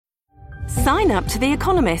Sign up to The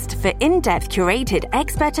Economist for in-depth curated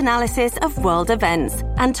expert analysis of world events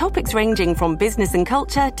and topics ranging from business and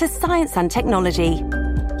culture to science and technology.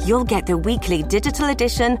 You'll get the weekly digital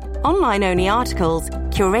edition, online-only articles,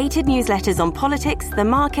 curated newsletters on politics, the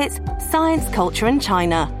markets, science, culture and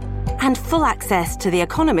China, and full access to The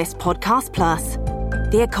Economist Podcast Plus.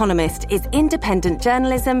 The Economist is independent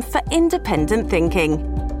journalism for independent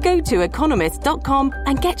thinking. Go to economist.com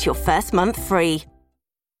and get your first month free.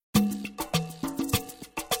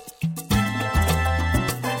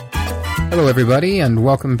 Hello, everybody, and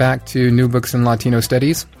welcome back to New Books in Latino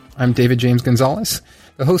Studies. I'm David James Gonzalez,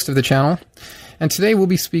 the host of the channel, and today we'll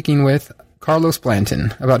be speaking with Carlos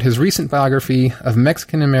Blanton about his recent biography of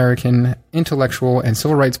Mexican-American intellectual and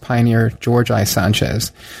civil rights pioneer George I.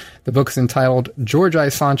 Sanchez. The book is entitled George I.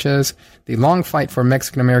 Sanchez, The Long Fight for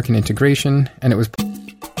Mexican-American Integration, and it was...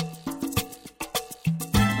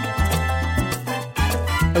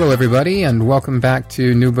 Hello, everybody, and welcome back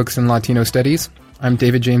to New Books in Latino Studies. I'm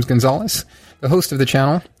David James Gonzalez, the host of the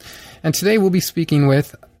channel, and today we'll be speaking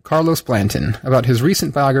with Carlos Blanton about his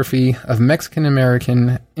recent biography of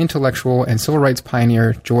Mexican-American intellectual and civil rights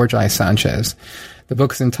pioneer George I. Sanchez. The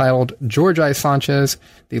book is entitled George I. Sanchez,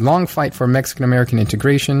 The Long Fight for Mexican-American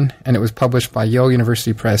Integration, and it was published by Yale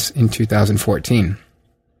University Press in 2014.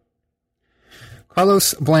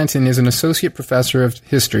 Carlos Blanton is an associate professor of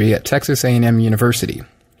history at Texas A&M University.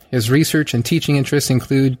 His research and teaching interests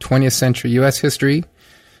include 20th century U.S. history,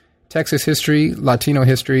 Texas history, Latino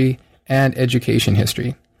history, and education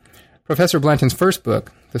history. Professor Blanton's first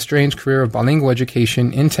book, The Strange Career of Bilingual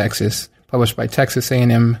Education in Texas, published by Texas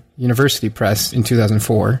A&M University Press in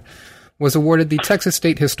 2004, was awarded the Texas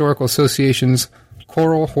State Historical Association's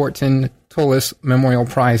Coral Horton Tullis Memorial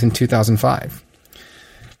Prize in 2005.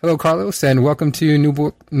 Hello, Carlos, and welcome to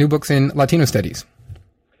New Books in Latino Studies.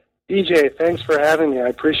 DJ, thanks for having me. I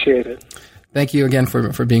appreciate it. Thank you again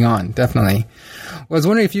for being on, definitely. Well, I was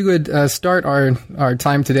wondering if you could start our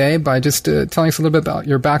time today by just telling us a little bit about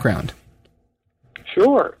your background.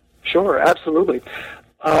 Sure, absolutely.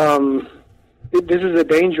 This is a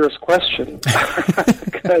dangerous question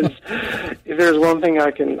because if there's one thing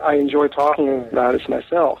I enjoy talking about, it's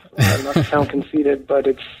myself. Not to sound conceited, but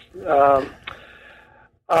it's...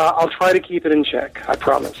 I'll try to keep it in check, I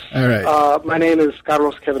promise. All right. My name is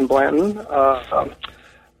Carlos Kevin Blanton.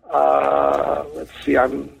 Let's see,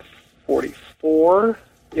 I'm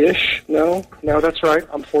 44-ish. No, that's right.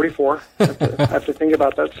 I'm 44. I have to think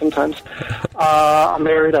about that sometimes. I'm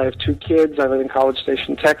married. I have 2 kids. I live in College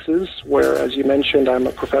Station, Texas, where, as you mentioned, I'm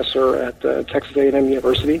a professor at Texas A&M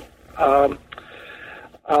University in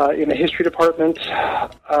the history department.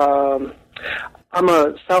 I'm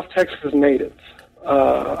a South Texas native.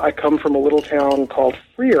 I come from a little town called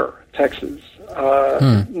Freer, Texas.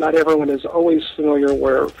 Not everyone is always familiar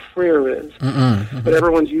where Freer is, but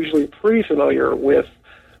everyone's usually pretty familiar with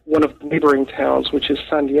one of the neighboring towns, which is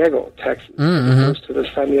San Diego, Texas, as opposed to the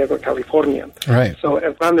San Diego, California. Right. So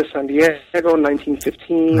El Plan de San Diego,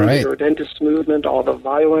 1915, the Irredentist movement, all the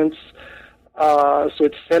violence. So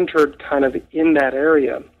it's centered kind of in that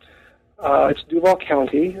area. It's Duval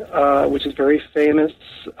County, which is very famous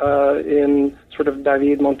in sort of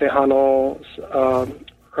David Montejano's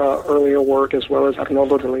earlier work, as well as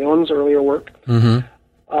Arnoldo de Leon's earlier work.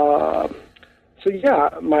 So yeah,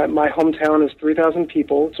 my hometown is 3,000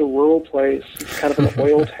 people. It's a rural place. It's kind of an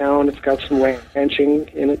oil town. It's got some ranching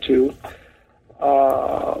in it too.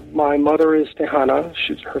 My mother is Tejana.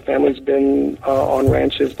 Her family's been on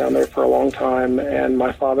ranches down there for a long time, and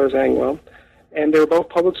my father's Anglo. And they were both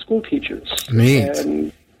public school teachers. Neat.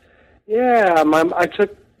 And yeah, I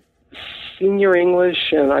took senior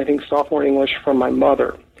English and I think sophomore English from my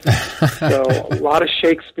mother. So a lot of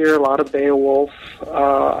Shakespeare, a lot of Beowulf.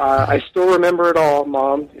 I still remember it all,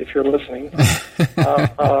 Mom, if you're listening.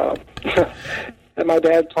 And my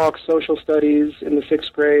dad taught social studies in the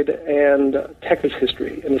 6th grade and Texas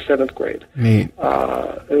history in the 7th grade. Neat.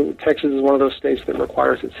 Texas is one of those states that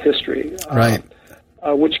requires its history. Right.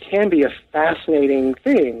 Which can be a fascinating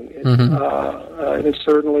thing. And it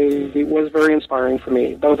certainly was very inspiring for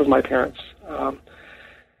me, both of my parents.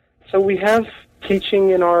 So we have teaching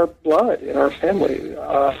in our blood, in our family.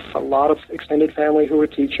 A lot of extended family who are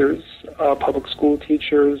teachers, public school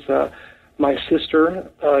teachers. My sister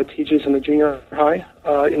teaches in the junior high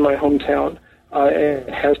in my hometown and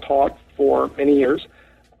has taught for many years.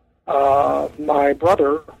 My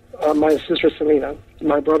brother, my sister Selena,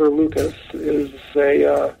 my brother Lucas is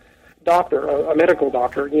a doctor, a medical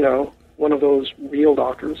doctor, one of those real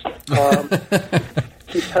doctors.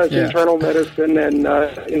 He does internal medicine and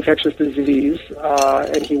infectious disease,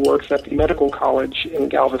 and he works at the medical college in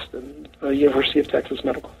Galveston, University of Texas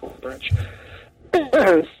Medical Branch.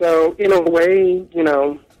 So in a way,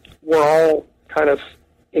 we're all kind of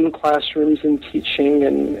in classrooms and teaching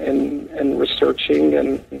and researching,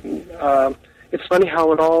 and it's funny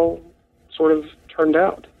how it all sort of turned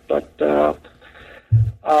out. But so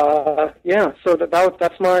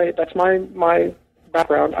that's my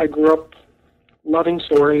background. I grew up loving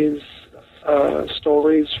stories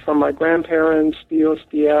from my grandparents, tios,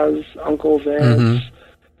 tias, uncles, aunts,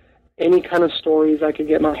 any kind of stories I could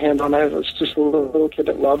get my hand on. I was just a little kid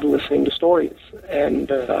that loved listening to stories,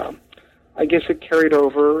 and I guess it carried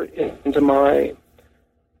over into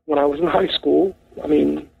when I was in high school. I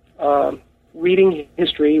mean, reading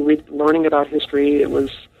history, learning about history, it was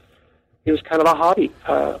kind of a hobby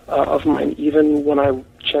of mine. Even when I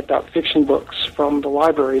checked out fiction books from the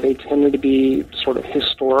library, they tended to be sort of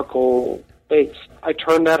historical based. I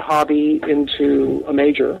turned that hobby into a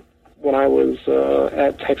major when I was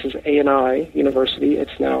at Texas A&I University.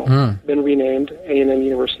 It's now been renamed A&M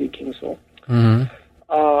University Kingsville.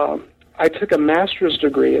 I took a master's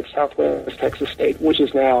degree at Southwest Texas State, which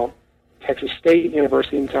is now Texas State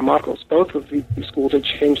University in San Marcos. Both of these schools had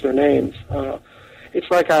changed their names.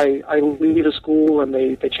 It's like I leave a school and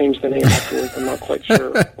they change the name afterwards. I'm not quite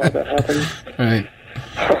sure why that happened. Right.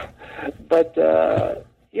 But,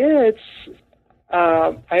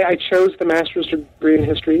 I chose the master's degree in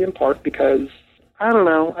history in part because, I don't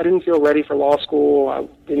know, I didn't feel ready for law school. I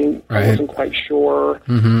wasn't quite sure.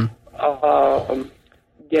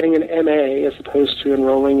 Getting an MA as opposed to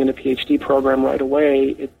enrolling in a PhD program right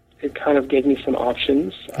away, it kind of gave me some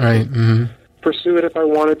options. Right. Pursue it if I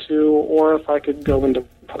wanted to, or if I could go into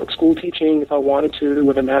public school teaching if I wanted to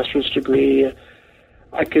with a master's degree.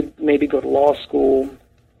 I could maybe go to law school.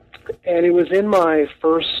 And it was in my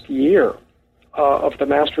first year of the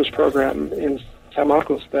master's program in San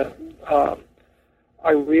Marcos that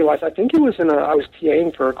I realized, I think it was I was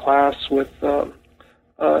TAing for a class with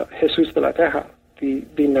Jesus de la Teja,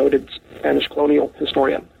 the noted Spanish colonial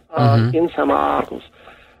historian in San Marcos.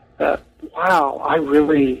 Wow, I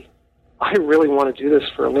really want to do this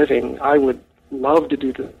for a living. I would love to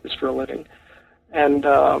do this for a living. And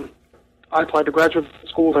I applied to graduate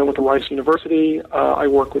school. I went to Rice University. I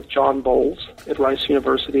worked with John Bowles at Rice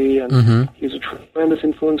University, and he was a tremendous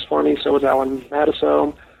influence for me. So was Alan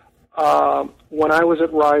Matiso. When I was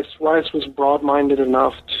at Rice was broad-minded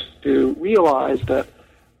enough to realize that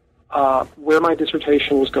where my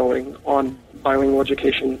dissertation was going on bilingual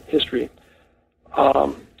education history,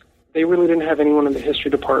 they really didn't have anyone in the history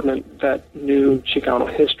department that knew Chicano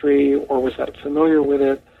history or was that familiar with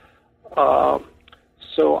it.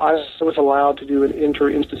 So I was allowed to do an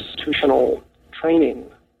interinstitutional training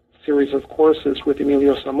series of courses with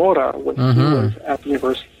Emilio Zamora when he was at the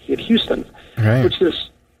University of Houston, which is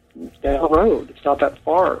down the road. It's not that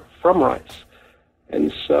far from Rice.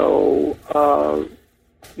 And so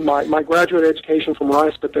my graduate education from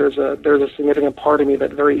Rice, but there's a significant part of me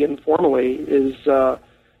that very informally is a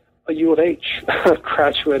U of H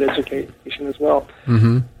graduate education as well.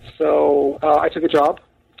 So I took a job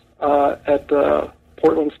at the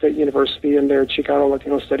Portland State University in their Chicano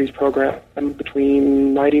Latino Studies program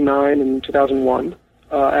between 1999 and 2001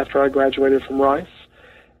 after I graduated from Rice.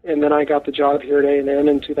 And then I got the job here at A&M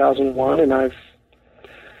in 2001, and I've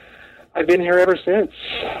been here ever since.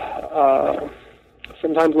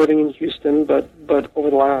 Sometimes living in Houston, but over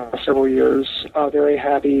the last several years, very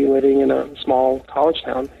happy living in a small college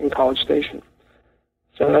town in College Station.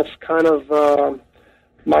 So that's kind of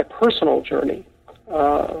my personal journey.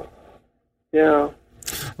 Well,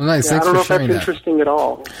 nice. Yeah, Thanks I don't know for if that's sharing that. interesting at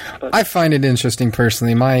all. But. I find it interesting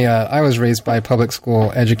personally. I was raised by public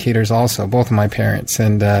school educators also, both of my parents.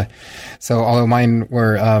 And so although mine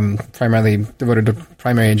were primarily devoted to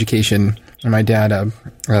primary education, and my dad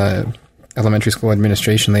elementary school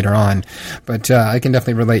administration later on. But I can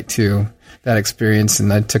definitely relate to that experience.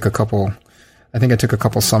 And I took a couple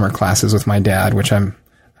summer classes with my dad, which I'm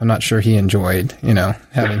not sure he enjoyed,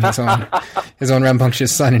 having his own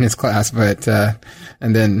rambunctious son in his class, but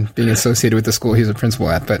and then being associated with the school he was a principal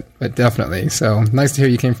at, but definitely. So nice to hear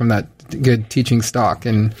you came from that good teaching stock,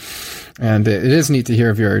 and it is neat to hear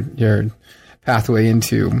of your pathway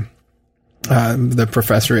into the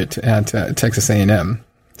professorate at Texas A&M.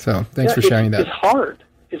 So thanks for sharing that. It's hard.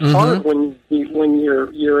 It's hard when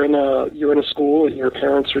you're in a school and your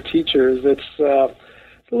parents are teachers. It's a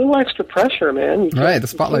little extra pressure, man. Right, the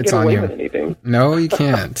spotlight's on you. No, you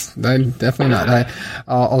can't. Definitely not.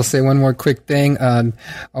 I'll say one more quick thing. I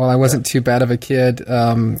wasn't too bad of a kid.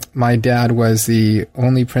 My dad was the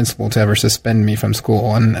only principal to ever suspend me from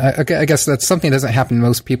school, and I guess that's something that doesn't happen to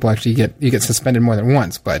most people. Actually, you get suspended more than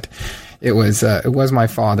once, but it was my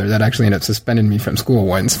father that actually ended up suspending me from school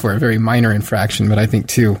once for a very minor infraction, but I think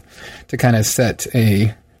to kind of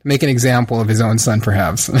make an example of his own son,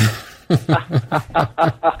 perhaps.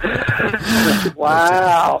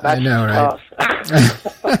 Wow, that's I know, right?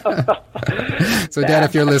 So, Dad,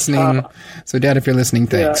 if you're listening,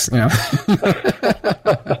 thanks. Yeah.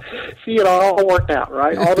 See, it all worked out,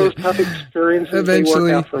 right? All those tough experiences, they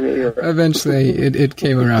worked out for me. Eventually, it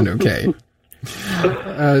came around okay.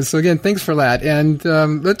 So again, thanks for that, and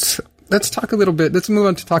let's talk a little bit. Let's move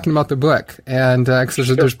on to talking about the book, and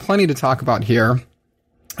because there's plenty to talk about here.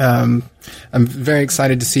 I'm very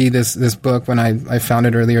excited to see this book when I found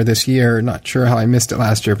it earlier this year. Not sure how I missed it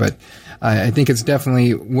last year, but I think it's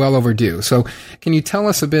definitely well overdue. So can you tell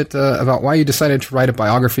us a bit about why you decided to write a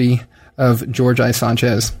biography of George I.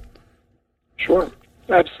 Sanchez? Sure,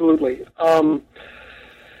 absolutely.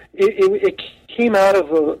 It came out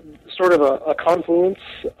of a confluence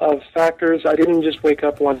of factors. I didn't just wake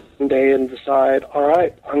up one day and decide, all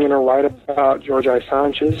right, I'm going to write about George I.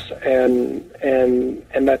 Sanchez, and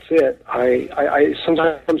that's it. I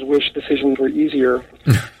sometimes wish decisions were easier,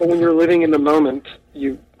 but when you're living in the moment,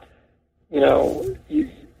 you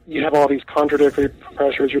have all these contradictory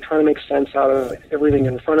pressures. You're trying to make sense out of everything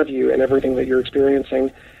in front of you and everything that you're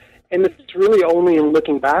experiencing. And it's really only in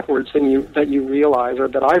looking backwards that you realize, or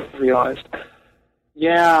that I've realized,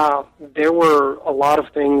 yeah, there were a lot of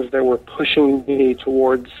things that were pushing me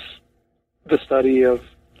towards the study of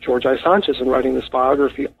George I. Sanchez and writing this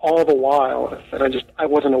biography all the while, and I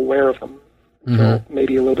wasn't aware of them until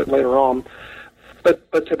maybe a little bit later on. But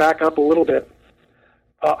to back up a little bit,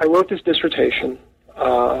 I wrote this dissertation,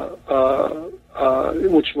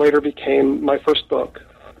 which later became my first book,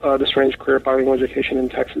 The Strange Career of Bilingual Education in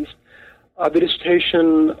Texas. The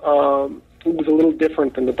dissertation was a little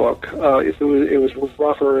different than the book. It was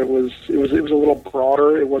rougher. It was a little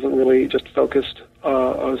broader. It wasn't really just focused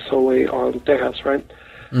solely on Texas, right?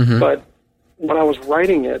 Mm-hmm. But when I was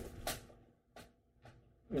writing it,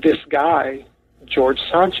 this guy, George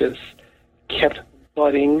Sanchez, kept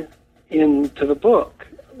butting into the book.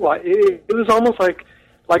 Like it was almost like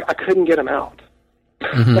I couldn't get him out.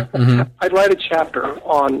 Mm-hmm, mm-hmm. I'd write a chapter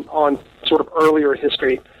on sort of earlier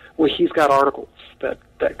history where he's got articles that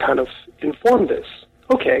kind of inform this.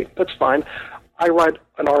 Okay, that's fine. I write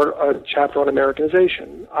a chapter on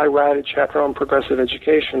Americanization. I write a chapter on progressive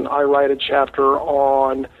education. I write a chapter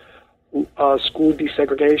on school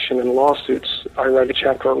desegregation and lawsuits. I write a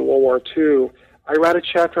chapter on World War II. I write a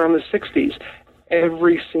chapter on the 60s.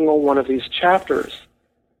 Every single one of these chapters,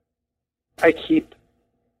 I keep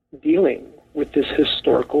dealing with this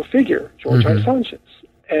historical figure, George I. Sanchez,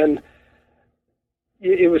 and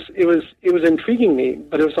it was intriguing me,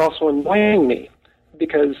 but it was also annoying me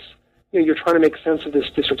because you're trying to make sense of this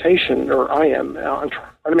dissertation, or I'm trying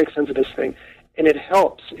to make sense of this thing, and it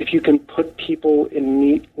helps if you can put people in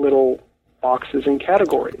neat little boxes and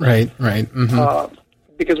categories. Right. Mm-hmm.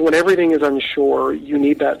 Because when everything is unsure, you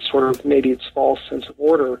need that sort of, maybe it's false sense of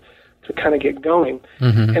order to kind of get going.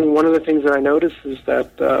 Mm-hmm. And one of the things that I noticed is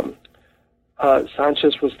that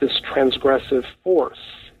Sanchez was this transgressive force.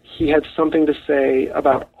 He had something to say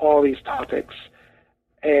about all these topics,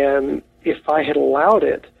 and if I had allowed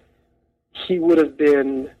it, he would have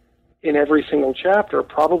been in every single chapter,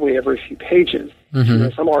 probably every few pages,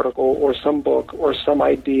 some article or some book or some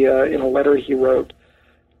idea in a letter he wrote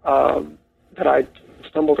that I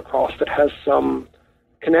stumbled across that has some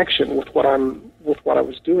connection with what I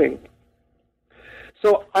was doing.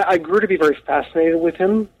 So I grew to be very fascinated with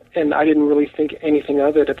him, and I didn't really think anything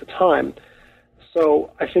of it at the time.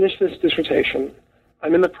 So I finished this dissertation.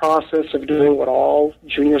 I'm in the process of doing what all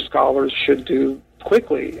junior scholars should do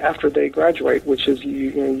quickly after they graduate, which is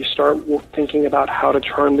you start thinking about how to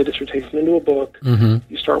turn the dissertation into a book. Mm-hmm.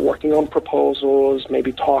 You start working on proposals,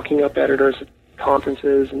 maybe talking up editors at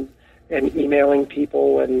conferences and emailing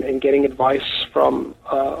people and getting advice from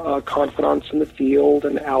confidants in the field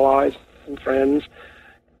and allies and friends.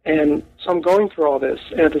 And so I'm going through all this,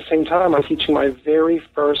 and at the same time I'm teaching my very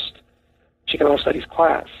first Chicano Studies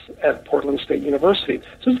class at Portland State University.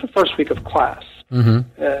 So this is the first week of class. Mm-hmm.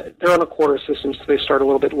 They're on a quarter system, so they start a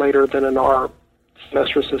little bit later than in our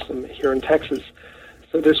semester system here in Texas.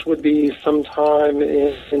 So this would be sometime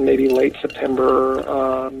in maybe late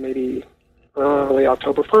September, maybe early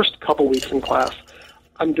October, first couple weeks in class.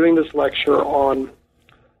 I'm doing this lecture on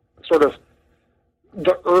sort of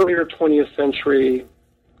the earlier 20th century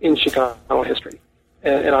in Chicano history.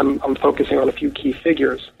 And I'm focusing on a few key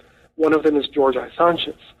figures. One of them is George I.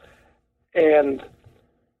 Sanchez. And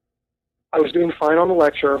I was doing fine on the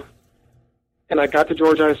lecture, and I got to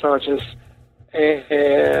George I. Sanchez,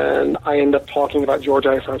 and I end up talking about George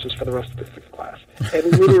Isonches for the rest of the sixth class. And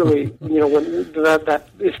literally, when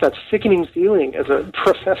it's that sickening feeling as a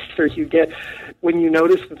professor you get when you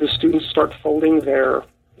notice that the students start closing their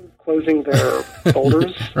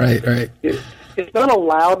folders. Right. It's not a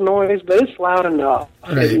loud noise, but it's loud enough.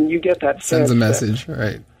 Right. And you get that sends a message, that,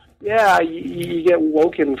 right. Yeah, you get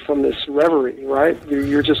woken from this reverie, right?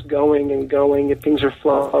 You're just going and going, and things are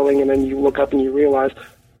flowing, and then you look up and you realize,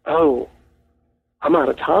 oh, I'm out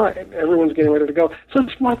of time. Everyone's getting ready to go. So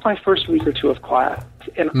it's like my first week or two of class,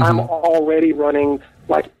 and I'm already running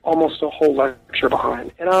like almost a whole lecture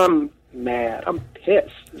behind. And I'm mad. I'm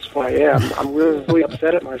pissed is what I am. I'm really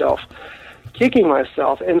upset at myself, kicking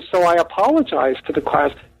myself. And so I apologize to the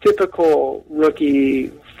class. Typical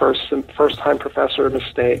rookie, first-time professor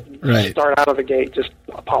mistake. Right. Start out of the gate just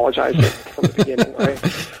apologizing from the beginning, right?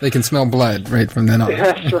 They can smell blood right from then on.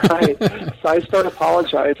 That's right. So I start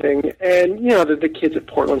apologizing, and the kids at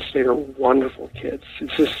Portland State are wonderful kids.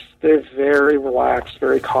 It's just they're very relaxed,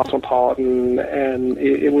 very cosmopolitan, and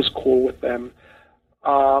it was cool with them.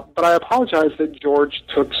 But I apologize that George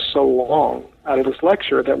took so long out of this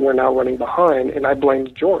lecture that we're now running behind, and I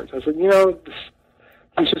blamed George. I said,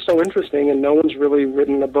 he's just so interesting, and no one's really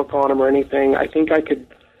written a book on him or anything. I think I could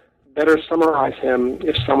better summarize him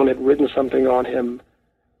if someone had written something on him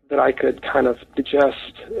that I could kind of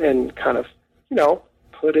digest and kind of,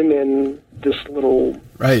 put him in this little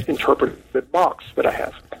interpretive box that I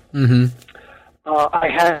have. Mm-hmm. I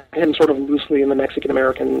had him sort of loosely in the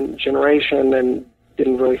Mexican-American generation and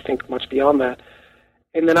didn't really think much beyond that.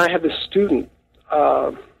 And then I had this student,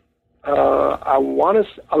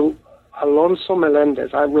 Alonso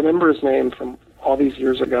Melendez. I remember his name from all these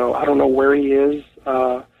years ago. I don't know where he is.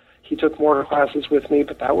 He took more classes with me,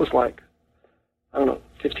 but that was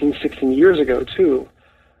 15, 16 years ago, too.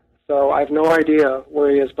 So I have no idea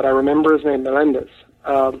where he is, but I remember his name, Melendez.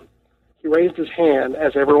 He raised his hand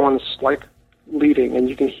as everyone's, leaving, and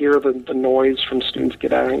you can hear the noise from students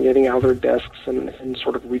getting out of their desks and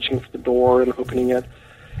sort of reaching for the door and opening it.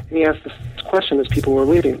 And he asked this question as people were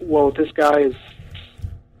leaving, well, this guy is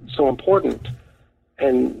so important,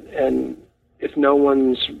 and if no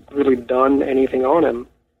one's really done anything on him,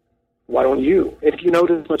 why don't you? If you know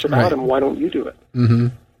this much about him, why don't you do it? Mm-hmm.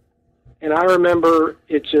 And I remember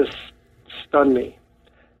it just stunned me,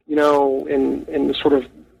 in the sort of,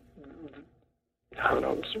 I don't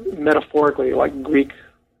know, metaphorically, like Greek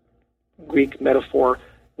metaphor,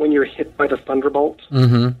 when you're hit by the thunderbolt,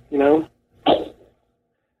 whatever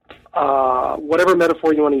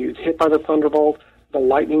metaphor you want to use, hit by the thunderbolt, the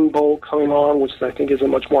lightning bolt coming on, which I think is a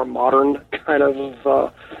much more modern kind of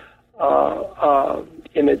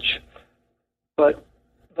image. But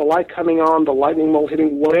the light coming on, the lightning bolt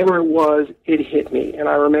hitting, whatever it was, it hit me. And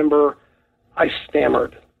I remember I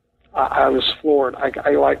stammered. I was floored. I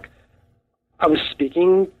was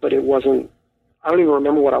speaking, but it wasn't, I don't even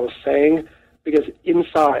remember what I was saying, because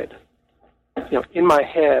inside, in my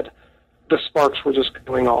head, the sparks were just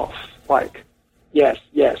going off. Like, yes,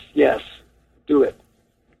 do it.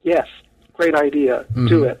 Yes, great idea,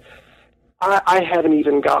 do it. I haven't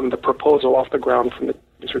even gotten the proposal off the ground from the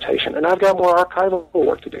dissertation, and I've got more archival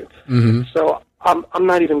work to do. Mm-hmm. So I'm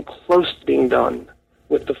not even close to being done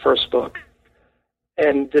with the first book.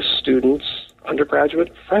 And this student's,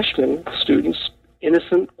 undergraduate, freshman student's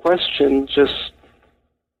innocent question just,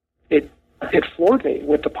 it floored me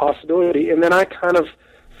with the possibility. And then I kind of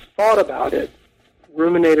thought about it,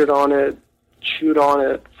 ruminated on it, chewed on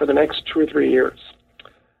it for the next 2 or 3 years.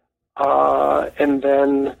 And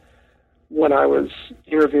then when I was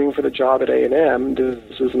interviewing for the job at A&M,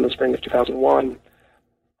 this was in the spring of 2001,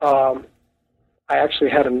 I actually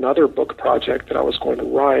had another book project that I was going to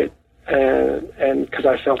write, and because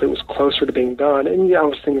I felt it was closer to being done, and I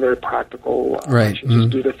was thinking very practical. Right. I should just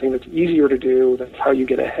do the thing that's easier to do. That's how you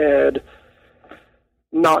get ahead.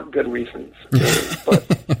 Not good reasons, but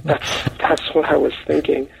that's what I was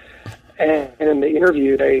thinking. And in the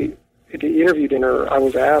interview, at the interview dinner, I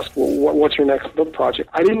was asked, well, what's your next book project?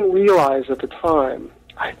 I didn't realize at the time,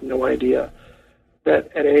 I had no idea,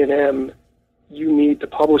 that at A&M you need to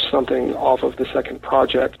publish something off of the second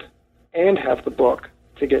project and have the book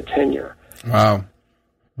to get tenure. Wow.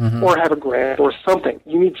 Mm-hmm. Or have a grant or something.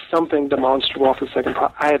 You need something demonstrable off the second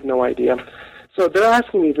project. I had no idea. So they're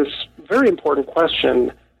asking me this very important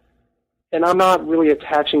question, and I'm not really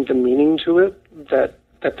attaching the meaning to it that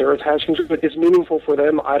they're attaching to it. It's meaningful for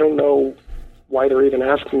them. I don't know why they're even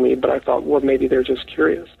asking me, but I thought, well, maybe they're just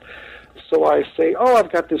curious. So I say, I've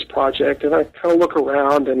got this project, and I kind of look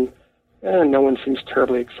around, and no one seems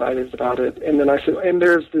terribly excited about it. And then I said, and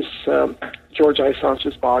there's this George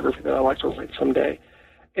Isonches biography that I'd like to write someday.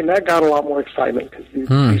 And that got a lot more excitement because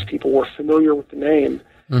these people were familiar with the name.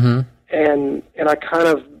 Mm-hmm. And I kind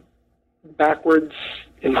of, backwards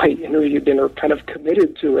in my interview dinner, kind of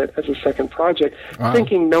committed to it as a second project,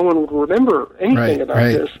 thinking no one would remember anything about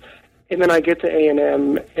this. And then I get to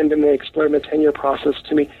A&M, and then they explain the tenure process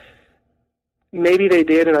to me. Maybe they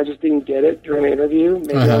did, and I just didn't get it during the interview.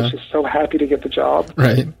 Maybe I was just so happy to get the job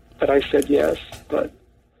that I said yes. But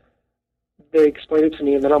they explained it to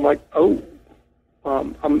me, and then I'm like, I'm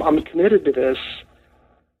committed to this.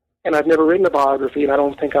 And I've never written a biography, and I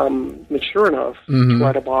don't think I'm mature enough to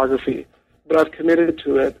write a biography. But I've committed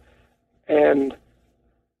to it, and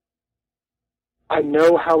I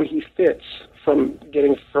know how he fits from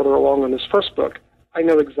getting further along in this first book. I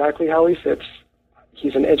know exactly how he fits.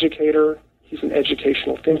 He's an educator. He's an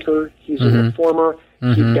educational thinker. He's a reformer.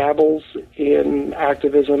 He dabbles in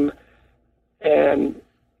activism. And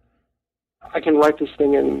I can write this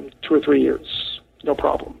thing in 2 or 3 years. No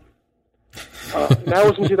problem. That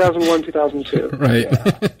was in 2001, 2002. Right.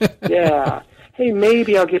 Yeah. Hey,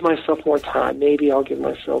 maybe I'll give myself more time. Maybe I'll give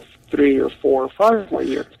myself 3 or 4 or 5 more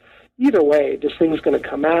years. Either way, this thing's going to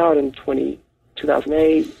come out in 2008,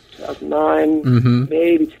 2009,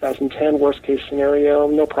 maybe 2010, worst case scenario,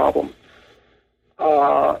 no problem.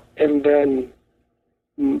 And then,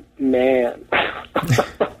 man.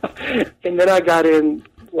 And then I got in,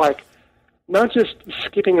 like, not just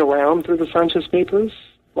skipping around through the Sanchez papers,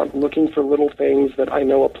 like looking for little things that I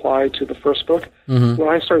know apply to the first book. When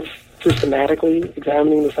I start systematically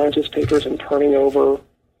examining the Sanchez papers and turning over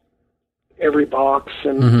every box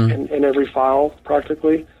and every file,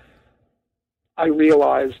 practically, I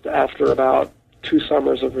realized after about 2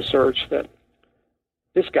 summers of research that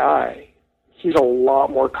this guy, he's a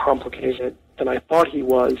lot more complicated than I thought he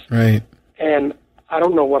was. Right. And I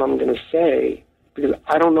don't know what I'm going to say because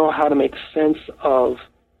I don't know how to make sense of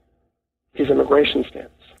his immigration stance.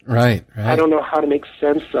 Right. I don't know how to make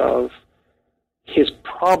sense of his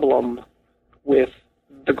problem with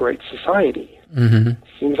the Great Society.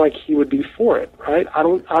 Seems like he would be for it, right? I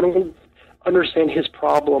don't understand his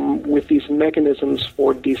problem with these mechanisms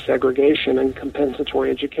for desegregation and compensatory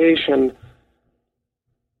education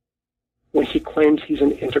when he claims he's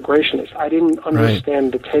an integrationist. I didn't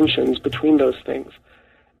understand the tensions between those things.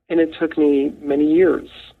 And it took me many years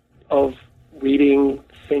of reading,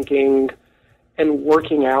 thinking, and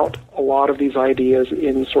working out a lot of these ideas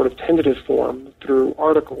in sort of tentative form through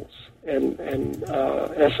articles and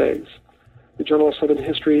essays. The Journal of Southern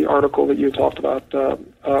History article that you talked about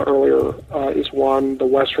earlier is one, the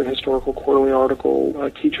Western Historical Quarterly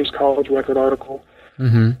article, Teachers College Record article.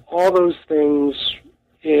 All those things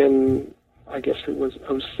in, I guess it was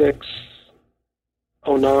 06,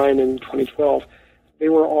 09, and 2012, they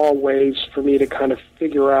were all ways for me to kind of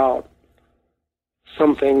figure out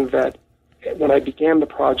something that when I began the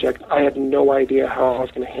project, I had no idea how I was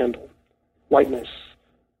going to handle. Whiteness,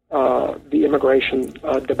 the immigration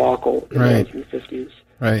debacle in the 1950s.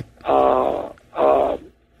 Right.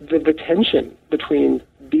 The tension between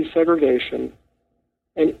desegregation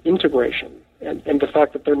and integration, and the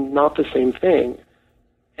fact that they're not the same thing.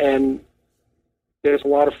 And there's a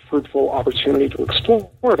lot of fruitful opportunity to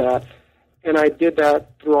explore that. And I did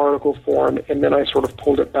that through article form, and then I sort of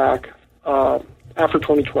pulled it back after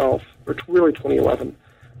 2012, or really 2011.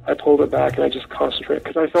 I pulled it back and I just concentrated,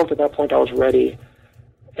 because I felt at that point I was ready.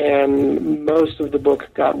 And most of the book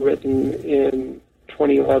got written in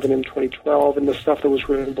 2011 and 2012, and the stuff that was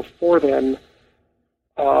written before then,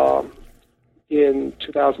 in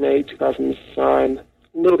 2008, 2009, a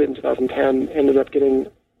little bit in 2010, ended up getting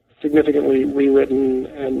significantly rewritten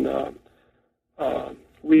and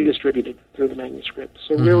redistributed through the manuscript.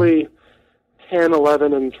 So really, 10,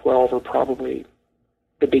 11, and 12 are probably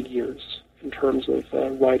the big years in terms of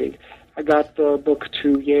writing. I got the book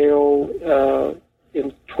to Yale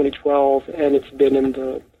in 2012, and it's been in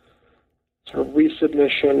the sort of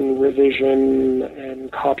resubmission, revision,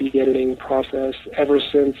 and copy editing process ever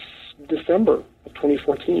since December of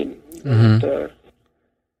 2014. It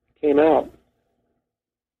came out.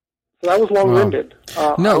 So that was long-winded.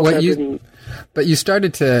 But you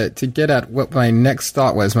started to get at what my next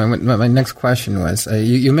thought was. My next question was.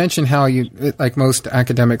 You mentioned how you, like most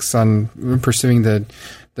academics on pursuing the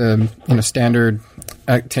standard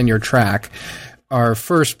tenure track, our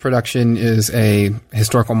first production is a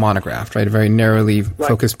historical monograph, right? A very narrowly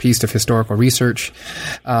focused piece of historical research.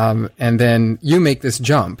 And then you make this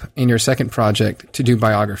jump in your second project to do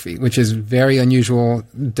biography, which is very unusual.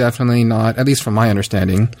 Definitely not, at least from my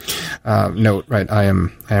understanding. Note, right? I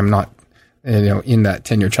am not in that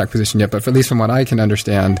tenure track position yet, but at least from what I can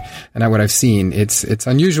understand and what I've seen, it's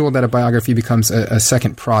unusual that a biography becomes a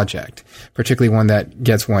second project, particularly one that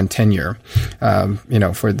gets one tenure,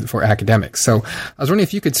 for academics. So I was wondering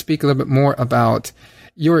if you could speak a little bit more about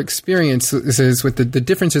your experiences with the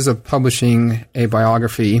differences of publishing a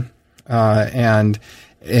biography and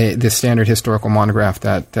the standard historical monograph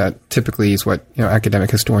that typically is what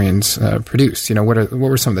academic historians produce. What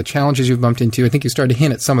were some of the challenges you've bumped into? I think you started to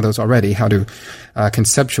hint at some of those already. How to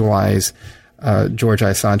conceptualize George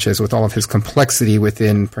I. Sanchez with all of his complexity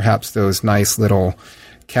within perhaps those nice little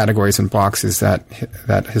categories and boxes that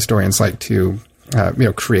historians like to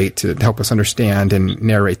create to help us understand and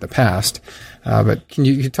narrate the past. But can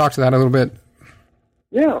you talk to that a little bit?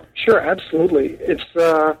 Yeah, sure, absolutely. It's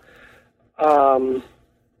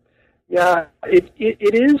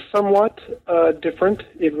it is somewhat different.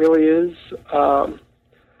 It really is. I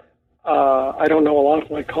don't know a lot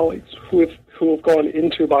of my colleagues who have gone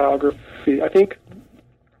into biography. I think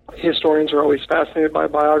historians are always fascinated by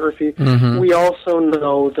biography. Mm-hmm. We also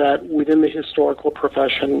know that within the historical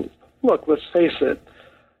profession, look, let's face it,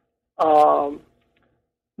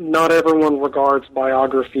 not everyone regards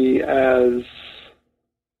biography as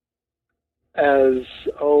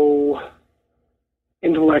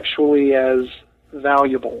intellectually as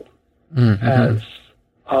valuable mm-hmm. as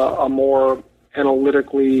a more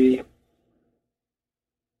analytically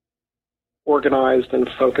organized and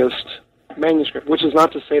focused manuscript, which is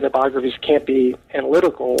not to say that biographies can't be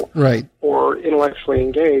analytical right. or intellectually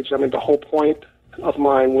engaged. I mean, the whole point of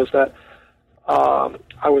mine was that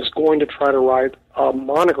I was going to try to write a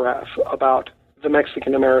monograph about the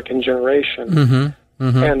Mexican-American generation mm-hmm.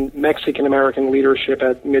 Mm-hmm. and Mexican-American leadership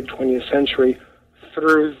at mid-20th century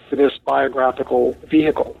through this biographical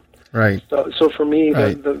vehicle. Right. So for me,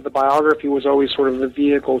 right. the biography was always sort of the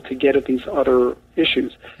vehicle to get at these other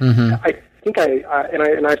issues. Mm-hmm. I think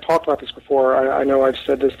I've talked about this before. I know I've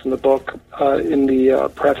said this in the book, in the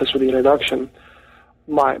preface or the introduction.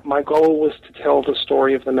 My goal was to tell the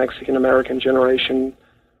story of the Mexican-American generation,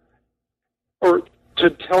 or to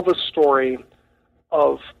tell the story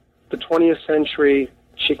of the 20th century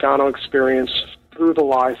Chicano experience through the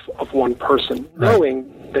life of one person, right.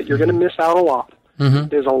 knowing that you're going to miss out a lot. Mm-hmm.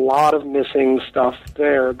 There's a lot of missing stuff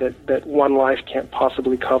there that one life can't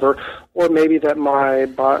possibly cover, or maybe that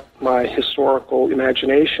my historical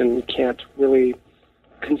imagination can't really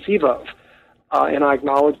conceive of. And I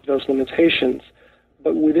acknowledge those limitations.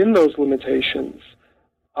 But within those limitations,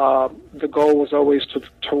 the goal was always to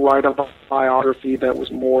write a biography that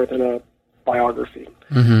was more than a biography.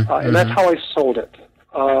 Mm-hmm. And that's how I sold it.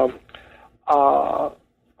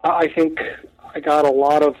 I think I got a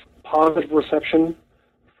lot of positive reception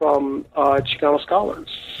from Chicano scholars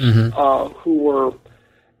mm-hmm. Who were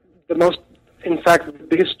the most, in fact, the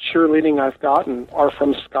biggest cheerleading I've gotten are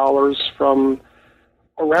from scholars from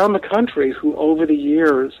around the country who over the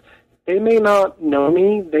years, they may not know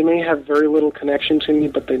me, they may have very little connection to me,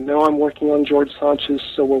 but they know I'm working on George Sanchez,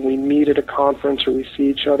 so when we meet at a conference or we see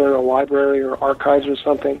each other in a library or archives or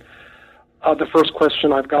something, the first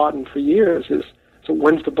question I've gotten for years is, so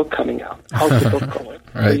when's the book coming out? How's the book going?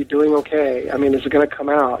 Right. Are you doing okay? I mean, is it going to come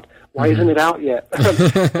out? Why mm-hmm. isn't it out yet?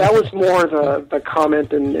 That was more the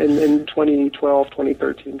comment in 2012,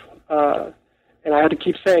 2013. And I had to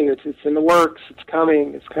keep saying it's in the works, it's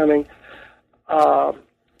coming.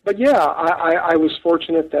 But yeah, I was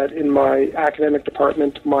fortunate that in my academic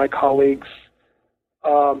department, my colleagues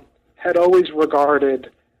had always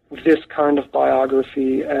regarded this kind of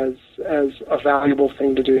biography as a valuable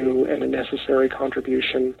thing to do and a necessary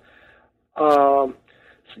contribution. When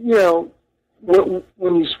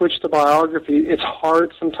you switch to biography, it's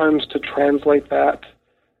hard sometimes to translate that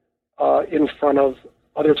in front of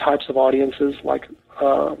other types of audiences, like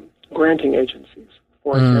granting agencies,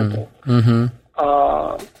 for example. Mm-hmm.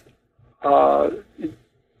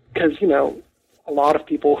 Because, a lot of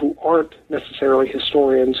people who aren't necessarily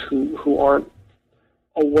historians, who aren't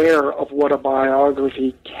aware of what a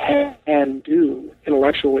biography can do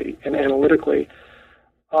intellectually and analytically,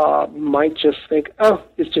 might just think, oh,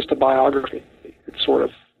 it's just a biography. It's sort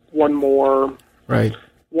of one more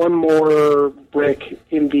brick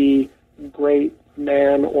in the great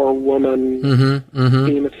man or woman mm-hmm, mm-hmm.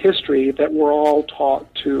 theme of history that we're all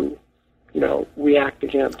taught to, react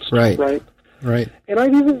against. Right. And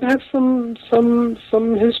I've even had some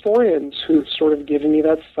historians who've sort of given me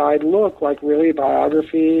that side look, like, really,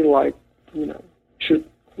 biography, like, shouldn't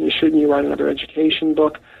you write another education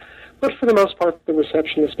book? But for the most part, the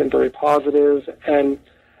reception has been very positive, and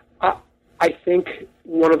I think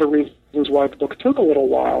one of the reasons why the book took a little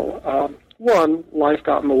while, one, life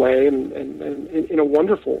got in the way, and in a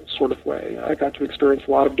wonderful sort of way. I got to experience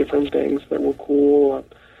a lot of different things that were cool.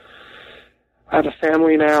 I have a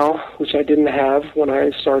family now, which I didn't have when I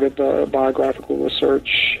started the biographical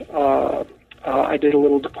research. I did a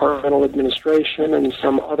little departmental administration and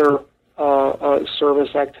some other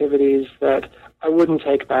service activities that I wouldn't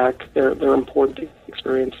take back. They're important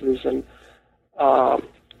experiences, and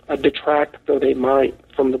detract though they might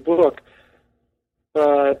from the book.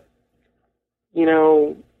 But, you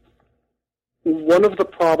know, one of the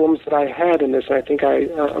problems that I had in this, I think I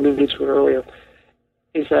alluded to it earlier,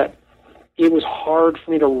 is that it was hard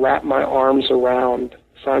for me to wrap my arms around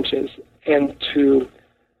Sanchez and to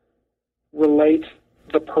relate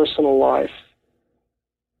the personal life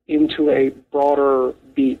into a broader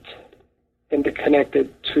beat and to connect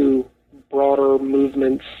it to broader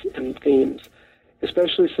movements and themes,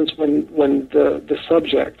 especially since when the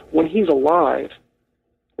subject, when he's alive,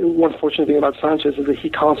 one fortunate thing about Sanchez is that he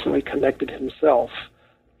constantly connected himself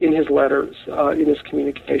in his letters, in his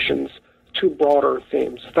communications, to broader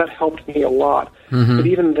themes. That helped me a lot. Mm-hmm. But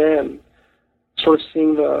even then, sort of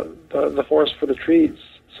seeing the forest for the trees,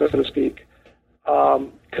 so to speak,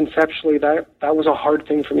 conceptually, that was a hard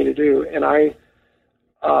thing for me to do. And I,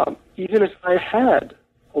 even if I had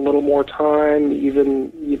a little more time,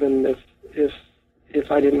 even if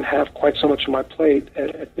I didn't have quite so much on my plate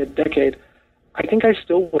at mid-decade, I think I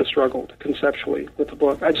still would have struggled conceptually with the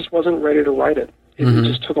book. I just wasn't ready to write it. It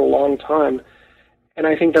just took a long time. And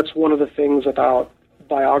I think that's one of the things about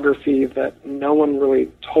biography that no one really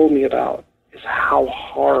told me about, is how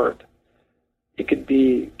hard it could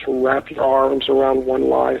be to wrap your arms around one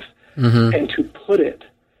life and to put it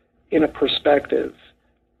in a perspective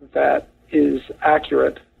that is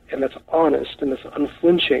accurate and that's honest and that's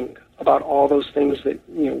unflinching about all those things that,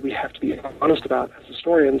 you know, we have to be honest about as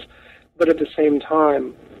historians, but at the same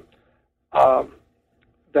time,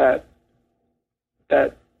 that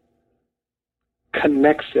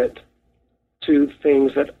connects it to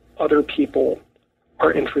things that other people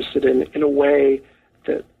are interested in a way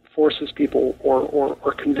that forces people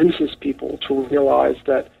or convinces people to realize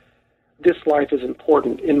that this life is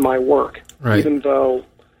important in my work, right. Even though,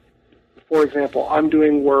 for example, I'm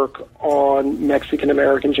doing work on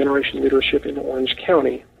Mexican-American generation leadership in Orange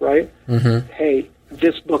County, right? Hey,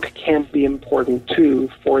 this book can be important, too,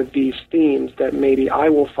 for these themes that maybe I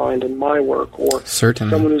will find in my work, or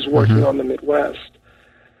certainly someone who's working on the Midwest.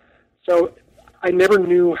 So I never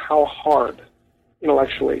knew how hard,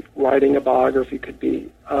 intellectually, writing a biography could be.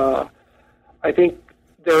 I think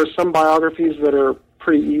there are some biographies that are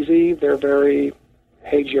pretty easy. They're very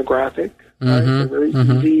hagiographic. Right? They're very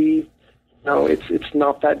easy. No, it's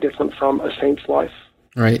not that different from A Saint's Life.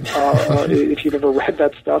 Right. If you've ever read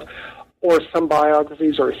that stuff. Or some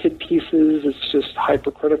biographies are hit pieces. It's just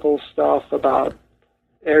hypercritical stuff about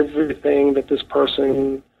everything that this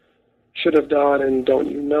person should have done, and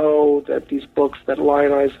don't you know that these books that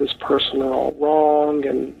lionize this person are all wrong,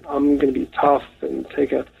 and I'm going to be tough and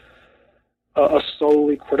take a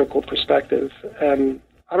solely critical perspective. And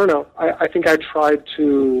I don't know. I think I tried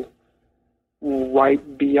to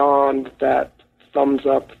write beyond that thumbs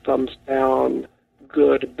up, thumbs down,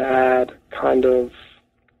 good, bad kind of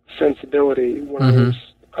sensibility when I was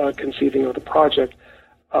conceiving of the project.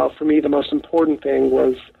 For me, the most important thing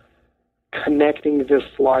was connecting this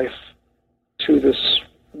life to this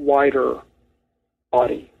wider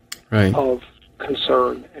body of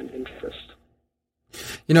concern and interest.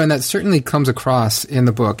 You know, and that certainly comes across in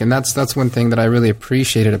the book, and that's one thing that I really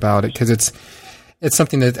appreciated about it, because it's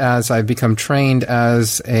something that, as I've become trained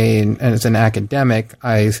as an academic,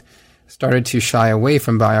 I started to shy away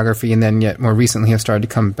from biography, and then yet more recently have started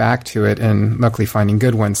to come back to it, and luckily finding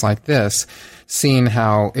good ones like this, seeing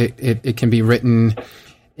how it can be written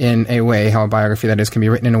in a way, how a biography that is can be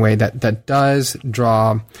written in a way that does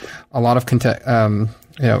draw a lot of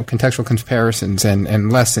contextual comparisons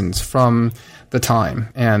and lessons from the time,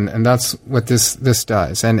 and that's what this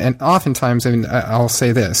does. And oftentimes, I mean, I'll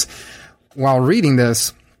say this, while reading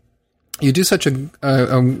this, you do such a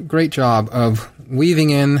great job of weaving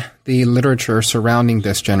in the literature surrounding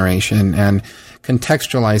this generation and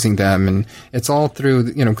contextualizing them, and it's all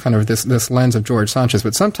through, you know, kind of this lens of George Sanchez.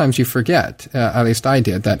 But sometimes you forget, at least I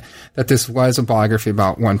did, that this was a biography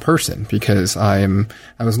about one person, because I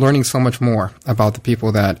was learning so much more about the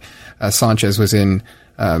people that Sanchez was in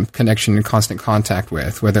connection and constant contact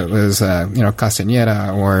with, whether it was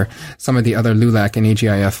Castañeda or some of the other LULAC and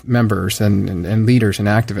AGIF members and leaders and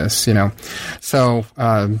activists, you know. So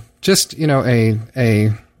just, you know,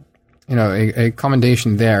 a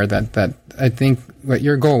commendation there that I think what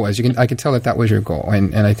your goal was. I could tell that was your goal,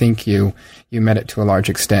 and I think you met it to a large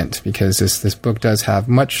extent, because this book does have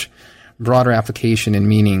much broader application and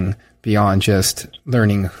meaning beyond just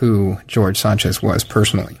learning who George Sanchez was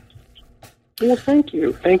personally. Well, thank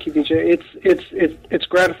you, DJ. It's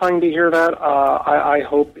gratifying to hear that. I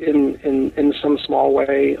hope in some small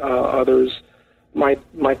way others might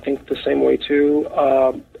think the same way too.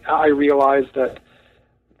 I realize that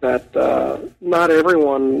not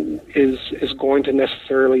everyone is going to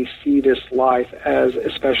necessarily see this life as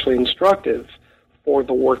especially instructive for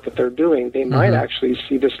the work that they're doing. They might actually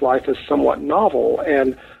see this life as somewhat novel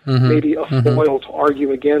and maybe a foil to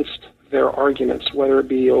argue against their arguments, whether it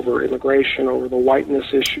be over immigration, over the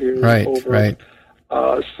whiteness issue, over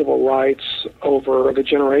civil rights, over the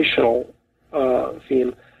generational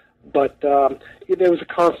theme. But there was a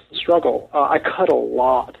constant struggle. I cut a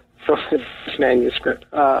lot from this manuscript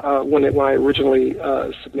when I originally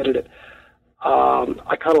submitted it.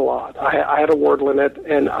 I cut a lot. I had a word limit,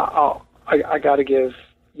 and I got to give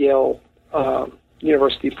Yale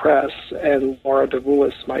University Press and Laura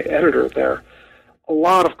DeVoulis, my editor there, a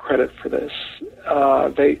lot of credit for this.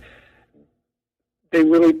 They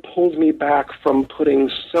really pulled me back from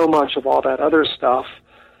putting so much of all that other stuff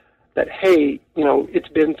that, hey, it's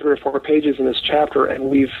been 3 or 4 pages in this chapter, and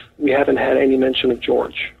we haven't had any mention of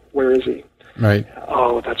George. Where is he? Right.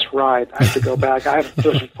 Oh, that's right. I have to go back. I have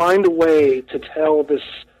to find a way to tell this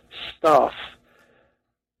stuff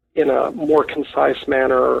in a more concise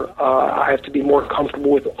manner. I have to be more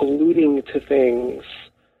comfortable with alluding to things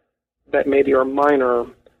that maybe are minor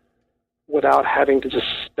without having to just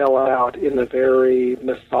spell it out in a very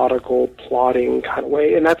methodical, plotting kind of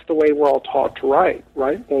way. And that's the way we're all taught to write,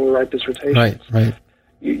 right? When we write dissertations. Right.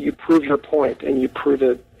 You prove your point, and you prove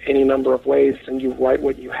it any number of ways, and you write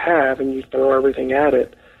what you have, and you throw everything at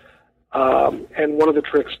it. And one of the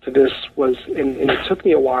tricks to this was, and it took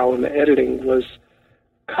me a while in the editing, was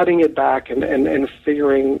cutting it back and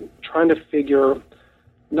trying to figure,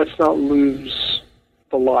 let's not lose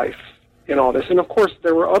the life in all this. And of course,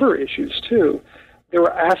 there were other issues too. There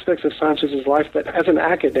were aspects of Sanchez's life that, as an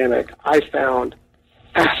academic, I found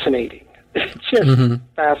fascinating. Just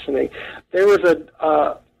fascinating. There was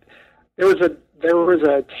a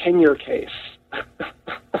tenure case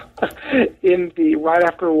in the right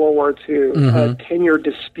after World War II, a tenure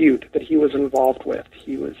dispute that he was involved with.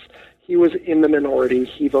 He was in the minority.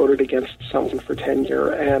 He voted against someone for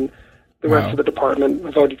tenure, and the rest of the department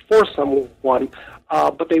voted for someone.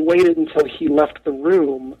 But they waited until he left the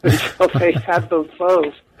room until they had the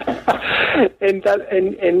vote, and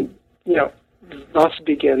thus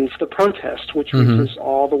begins the protest, which reaches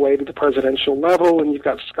all the way to the presidential level, and you've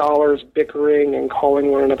got scholars bickering and calling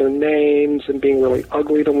one another names and being really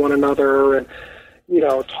ugly to one another, and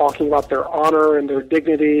talking about their honor and their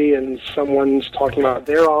dignity, and someone's talking about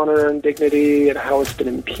their honor and dignity and how it's been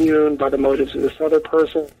impugned by the motives of this other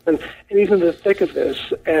person, and he's in the thick of this.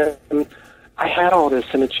 And I had all this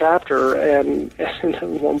in a chapter, and at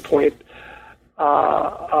one point,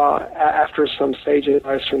 after some sage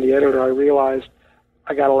advice from the editor, I realized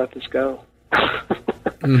I got to let this go.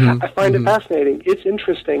 I find it fascinating. It's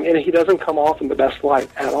interesting, and he doesn't come off in the best light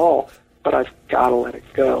at all, but I've got to let it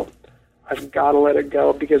go. I've got to let it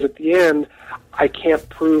go, because at the end, I can't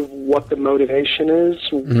prove what the motivation is,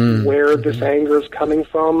 where this anger is coming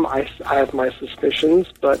from. I have my suspicions,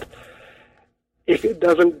 but if it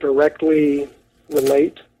doesn't directly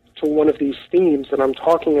relate to one of these themes that I'm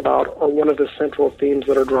talking about, or one of the central themes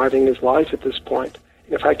that are driving his life at this point,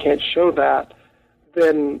 and if I can't show that,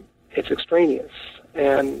 then it's extraneous.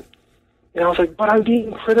 And I was like, but I'm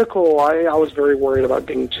being critical. I was very worried about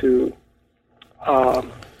being too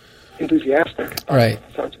enthusiastic. Right.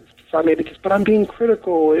 So I made the case, but I'm being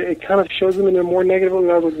critical. It kind of shows them in a more negative way.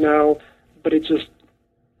 I was like, no, but it's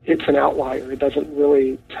an outlier. It doesn't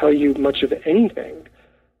really tell you much of anything.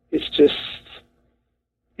 It's just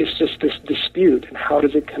this dispute, and how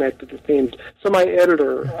does it connect to the themes? So my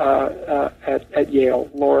editor at Yale,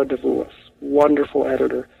 Laura DeVoulis, wonderful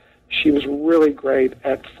editor, she was really great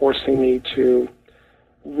at forcing me to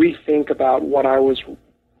rethink about what I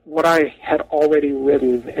had already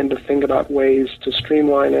written, and to think about ways to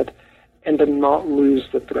streamline it and to not lose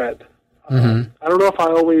the thread. I don't know if I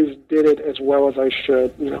always did it as well as I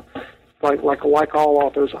should. Like all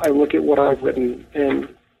authors, I look at what I've written, and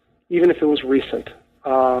even if it was recent,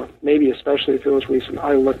 maybe especially if it was recent,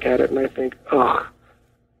 I look at it and I think, ugh,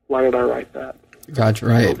 why did I write that? Gotcha.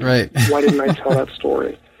 Right. Why didn't I tell that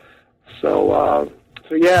story? So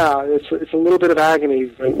yeah, it's a little bit of agony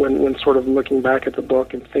when sort of looking back at the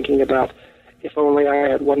book and thinking about, if only I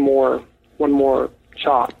had one more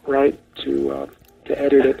chop, right, to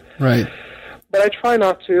edit it. Right. But I try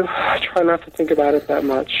not to. I try not to think about it that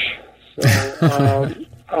much. So,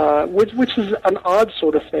 which is an odd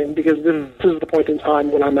sort of thing, because this is the point in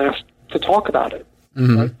time when I'm asked to talk about it.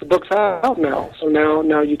 Mm-hmm. Right? The book's out now, so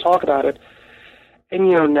now you talk about it. And,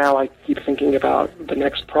 now I keep thinking about the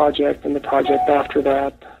next project and the project after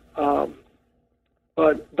that.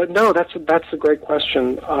 But no, that's a great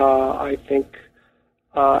question. I think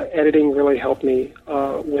editing really helped me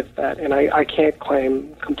with that, and I can't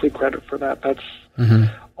claim complete credit for that. That's mm-hmm.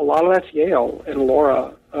 a lot of that's Yale and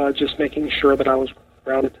Laura just making sure that I was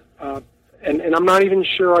grounded, and I'm not even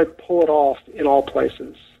sure I pull it off in all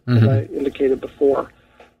places, mm-hmm. as I indicated before.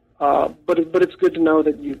 But it's good to know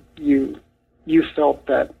that you felt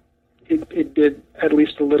that it did at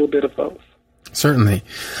least a little bit of both. Certainly.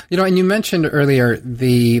 And you mentioned earlier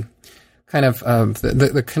the kind of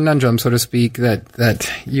the conundrum, so to speak, that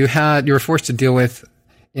you were forced to deal with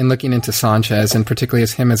in looking into Sanchez, and particularly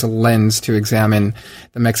as him as a lens to examine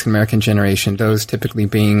the Mexican-American generation, those typically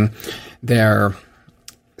being their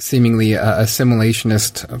seemingly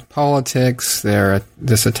assimilationist politics,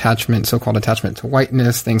 this attachment, so-called attachment to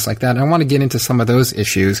whiteness, things like that. And I want to get into some of those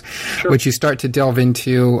issues, sure. which you start to delve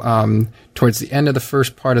into towards the end of the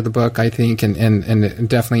first part of the book, I think, and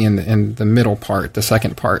definitely in the middle part, the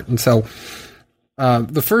second part. And so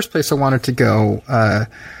the first place I wanted to go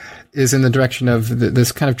is in the direction of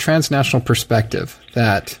this kind of transnational perspective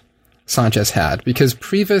that Sanchez had, because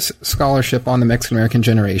previous scholarship on the Mexican-American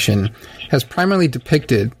generation has primarily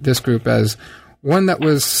depicted this group as one that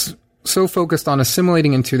was so focused on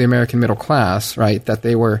assimilating into the American middle class, right, that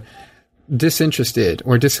they were disinterested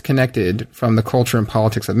or disconnected from the culture and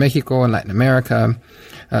politics of Mexico and Latin America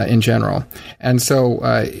in general. And so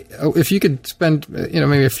if you could spend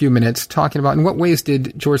maybe a few minutes talking about in what ways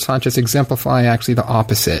did George Sanchez exemplify actually the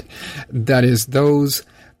opposite, that is, those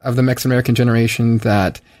of the Mexican-American generation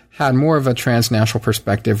that had more of a transnational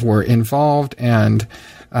perspective, were involved and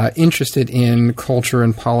interested in culture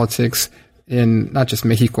and politics in not just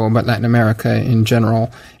Mexico, but Latin America in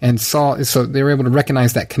general, and so they were able to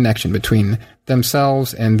recognize that connection between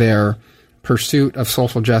themselves and their pursuit of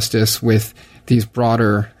social justice with these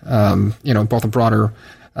broader, both a broader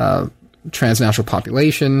transnational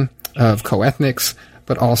population of co-ethnics,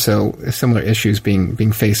 but also similar issues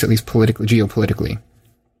being faced, at least politically, geopolitically.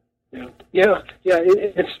 Yeah.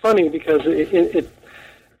 It's funny because it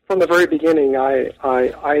from the very beginning, I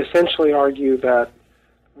essentially argue that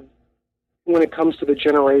when it comes to the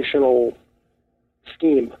generational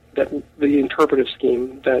scheme, that the interpretive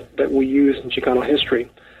scheme that we use in Chicano history,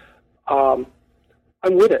 I'm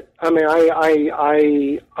with it. I mean,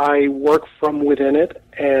 I work from within it,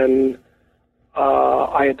 and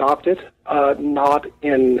I adopt it, not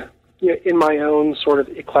in my own sort of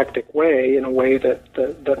eclectic way, in a way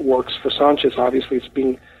that works for Sanchez. Obviously, it's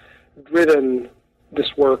being driven,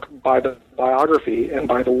 this work, by the biography and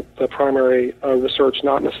by the primary research,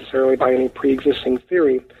 not necessarily by any pre-existing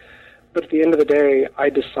theory. But at the end of the day, I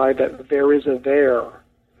decide that there is a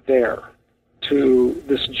there to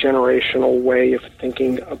this generational way of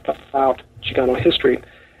thinking about Chicano history.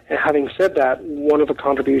 And having said that, one of the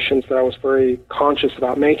contributions that I was very conscious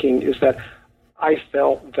about making is that I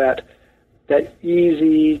felt that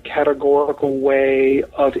easy, categorical way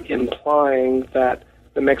of implying that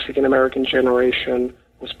the Mexican-American generation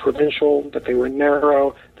was provincial, that they were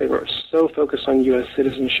narrow, they were so focused on U.S.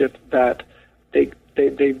 citizenship that they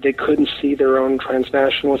couldn't see their own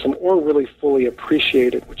transnationalism or really fully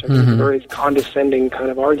appreciate it, which I think is a very condescending kind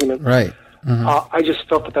of argument. Right. Mm-hmm. I just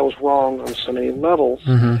felt that was wrong on so many levels.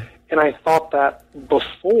 Mm-hmm. And I thought that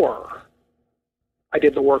before I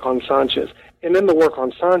did the work on Sanchez. And then the work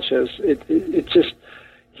on Sanchez, it just,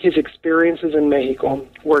 his experiences in Mexico,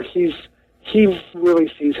 where he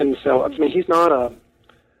really sees himself. I mean, he's not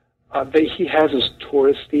he has his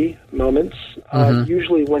touristy moments,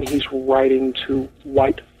 usually when he's writing to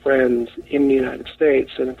white friends in the United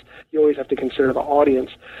States, and you always have to consider the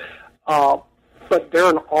audience. But there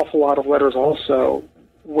are an awful lot of letters also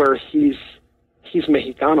where he's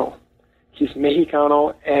Mexicano. He's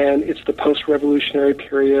Mexicano, and it's the post-revolutionary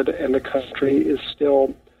period, and the country is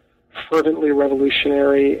still fervently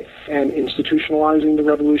revolutionary and institutionalizing the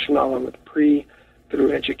revolution along with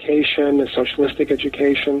through education and socialistic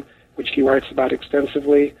education, which he writes about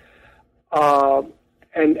extensively.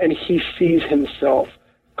 And he sees himself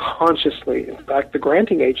consciously. In fact, the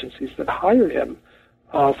granting agencies that hired him,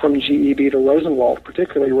 from GEB to Rosenwald,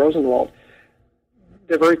 particularly Rosenwald,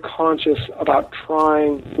 they're very conscious about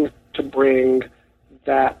trying to bring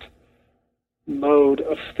that mode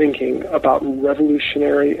of thinking about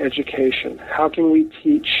revolutionary education. How can we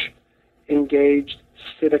teach engaged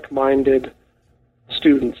civic-minded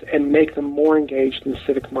students and make them more engaged and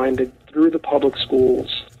civic-minded through the public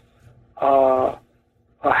schools?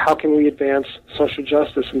 How can we advance social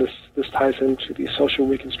justice? And this ties into the social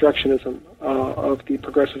reconstructionism of the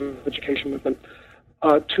progressive education movement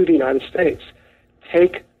to the United States.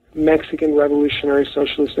 Take Mexican revolutionary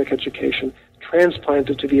socialistic education, transplant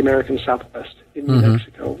it to the American Southwest, in New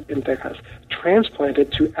Mexico, in Texas, transplant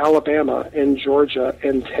it to Alabama and Georgia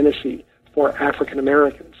and Tennessee for African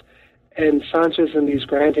Americans. And Sanchez and these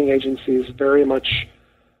granting agencies very much,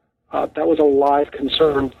 that was a live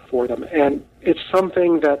concern for them. And it's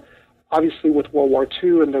something that, obviously, with World War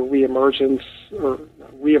II and the reemergence,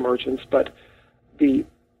 but the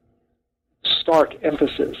stark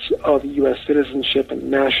emphasis of U.S. citizenship and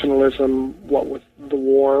nationalism, what with the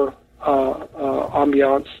war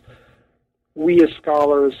ambiance, we as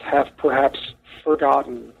scholars have perhaps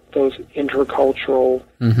forgotten those intercultural,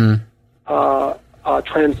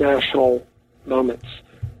 transnational moments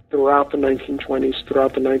throughout the 1920s,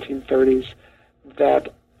 throughout the 1930s,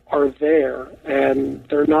 that are there, and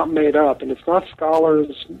they're not made up. And it's not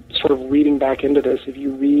scholars sort of reading back into this. If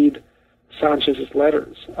you read Sanchez's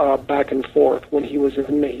letters back and forth when he was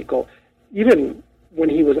in Mexico, even when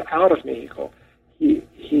he was out of Mexico,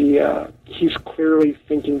 he's clearly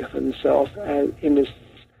thinking of himself as in this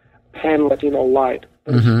pan-Latino light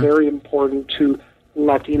that is very important to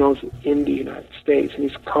Latinos in the United States, and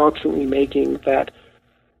he's constantly making that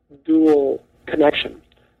dual connection.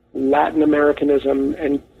 Latin Americanism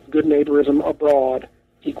and good neighborism abroad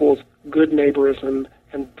equals good neighborism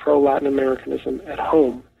and pro-Latin Americanism at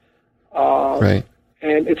home. Right.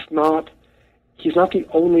 And he's not the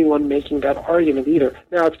only one making that argument either.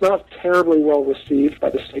 Now, it's not terribly well received by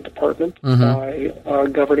the State Department, by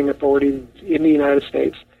governing authorities in the United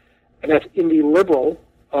States, and that's in the liberal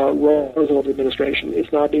Roosevelt administration.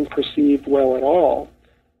 It's not being perceived well at all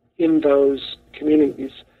in those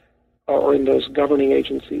communities or in those governing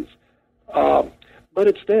agencies. But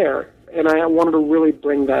it's there, and I wanted to really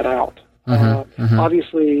bring that out.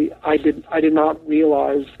 Obviously, I did not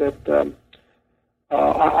realize that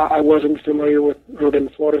I wasn't familiar with Ruben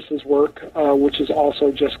Flores' work, which has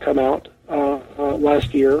also just come out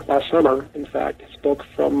last summer, in fact. His book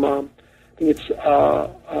from, I think it's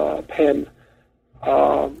Penn,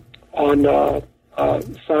 on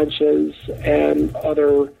Sanchez and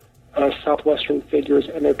other Southwestern figures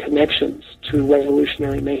and their connections to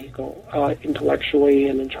revolutionary Mexico, intellectually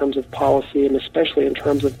and in terms of policy, and especially in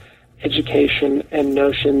terms of education and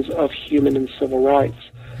notions of human and civil rights.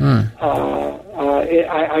 I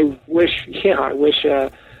wish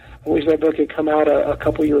that book had come out a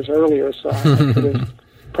couple years earlier, so I could have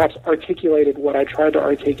perhaps articulated what I tried to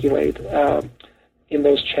articulate in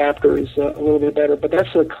those chapters a little bit better. But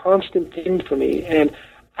that's a constant theme for me, and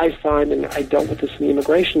I find, and I dealt with this in the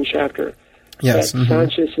immigration chapter, that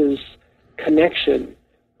Sanchez's connection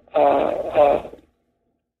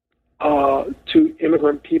to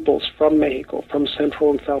immigrant peoples from Mexico, from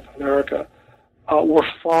Central and South America, were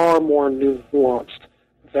far more nuanced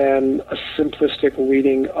than a simplistic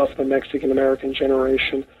reading of the Mexican-American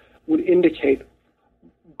generation would indicate.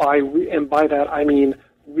 And by that I mean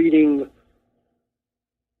reading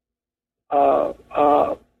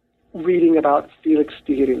about Felix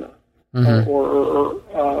Tijerina,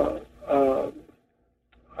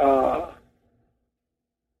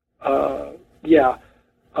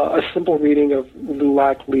 a simple reading of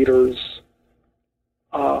LULAC leaders,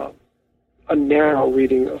 a narrow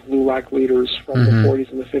reading of LULAC leaders from the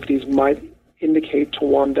 40s and the 50s might indicate to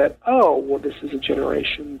one that, this is a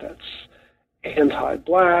generation that's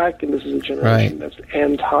anti-black, and this is a generation that's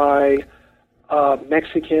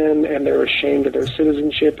anti-Mexican, and they're ashamed of their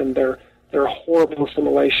citizenship, and they're horrible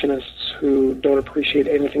assimilationists who don't appreciate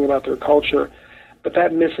anything about their culture. But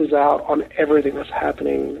that misses out on everything that's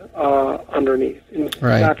happening underneath. In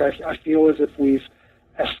fact, I feel as if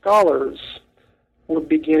as scholars, we're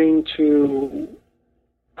beginning to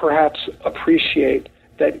perhaps appreciate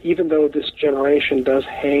that even though this generation does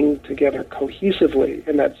hang together cohesively,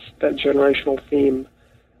 and that generational theme,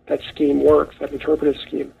 that scheme works, that interpretive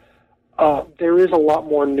scheme, there is a lot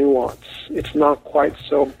more nuance. It's not quite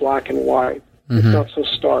so black and white. It's not so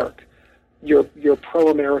stark. You're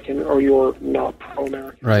pro-American or you're not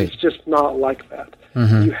pro-American. Right. It's just not like that.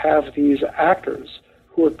 You have these actors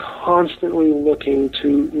who are constantly looking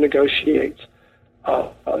to negotiate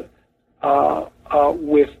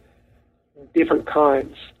with different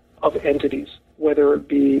kinds of entities, whether it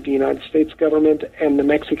be the United States government and the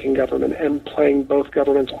Mexican government, and playing both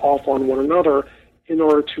governments off on one another in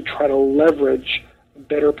order to try to leverage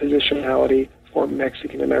better positionality for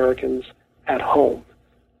Mexican Americans at home.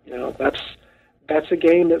 that's a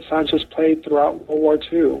game that Sanchez played throughout World War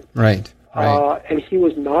II. Right. And he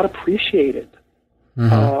was not appreciated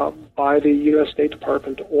by the U.S. State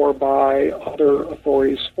Department or by other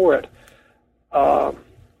authorities for it.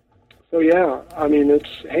 So yeah, I mean,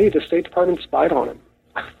 the State Department spied on him.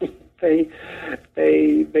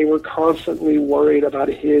 They were constantly worried about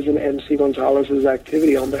his and M.C. Gonzalez's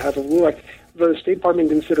activity on behalf of LULAC. The State Department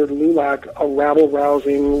considered LULAC a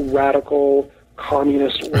rabble-rousing, radical,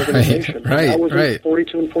 communist organization. Right, that was in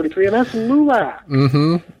 42 and 43, and that's LULAC.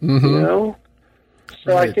 You know?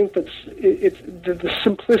 So I think it's the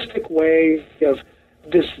simplistic way of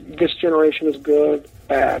this generation is good,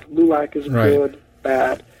 bad. LULAC is good,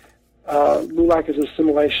 bad. LULAC is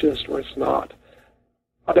assimilationist or it's not.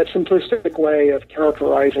 That simplistic way of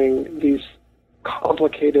characterizing these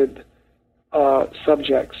complicated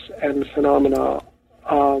subjects and phenomena,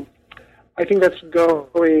 I think that's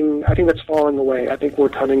falling away. I think we're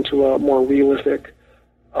coming to a more realistic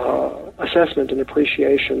assessment and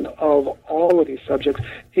appreciation of all of these subjects,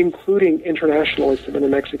 including internationalism in the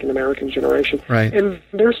Mexican-American generation. Right. And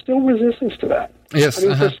there's still resistance to that. Yes. I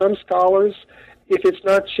mean, for some scholars, if it's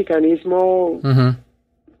not Chicanismo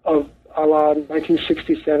of a la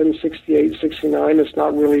 1967, 68, 69, it's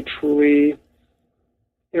not really truly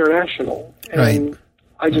international. And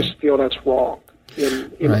I just feel that's wrong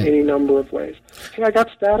in any number of ways. Hey, I got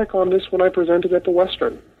static on this when I presented at the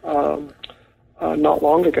Western not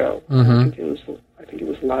long ago. I think it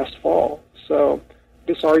was last fall. So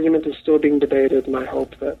this argument is still being debated, and I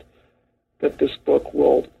hope that this book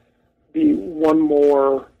will be one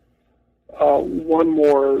more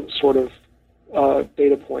sort of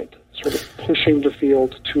data point, sort of pushing the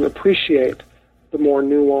field to appreciate the more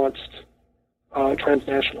nuanced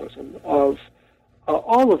transnationalism of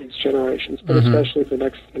all of these generations, but especially the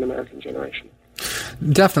Mexican-American generation.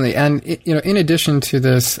 Definitely. And, in addition to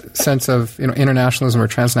this sense of, internationalism or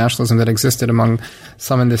transnationalism that existed among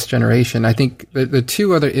some in this generation, I think the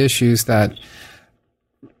two other issues that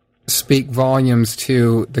speak volumes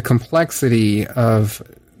to the complexity of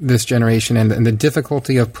this generation and the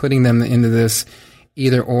difficulty of putting them into this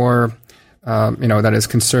either or, that is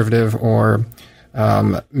conservative or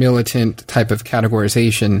militant type of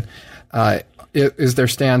categorization, is their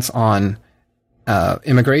stance on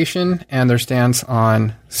immigration and their stance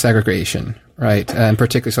on segregation, right? And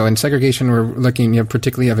particularly, so in segregation, we're looking,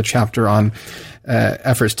 particularly have a chapter on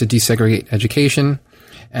efforts to desegregate education.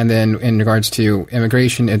 And then in regards to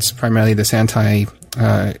immigration, it's primarily this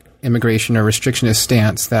anti-immigration or restrictionist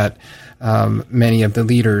stance that many of the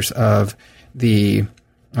leaders of the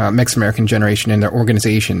Mexican-American generation and their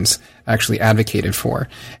organizations actually advocated for.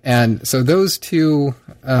 And so those two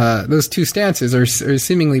stances are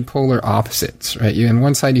seemingly polar opposites, right? On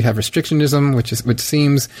one side you have restrictionism, which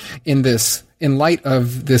seems in light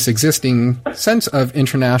of this existing sense of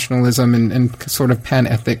internationalism and sort of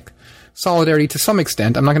pan-ethnic solidarity to some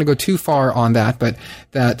extent. I'm not going to go too far on that, but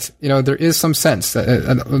that, there is some sense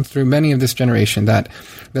that, through many of this generation that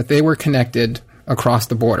they were connected across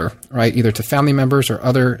the border, right? Either to family members or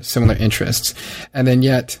other similar interests. And then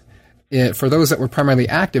yet, for those that were primarily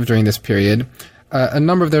active during this period, a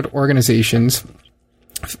number of their organizations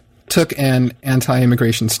took an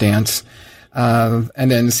anti-immigration stance,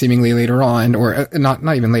 and then seemingly later on, or not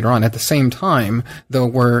even later on, at the same time, though,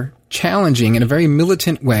 were challenging in a very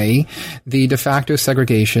militant way the de facto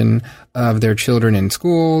segregation of their children in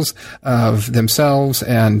schools, of themselves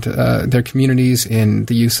and their communities in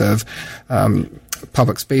the use of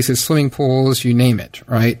public spaces, swimming pools, you name it,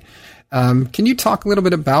 right? Can you talk a little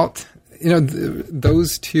bit about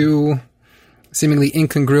those two seemingly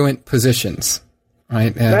incongruent positions,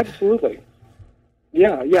 right? Absolutely.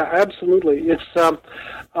 Yeah, absolutely. It's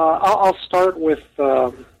I'll start with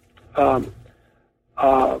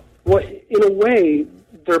well, in a way,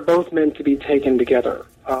 they're both meant to be taken together,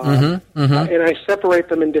 and I separate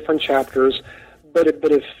them in different chapters. But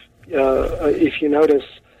if you notice,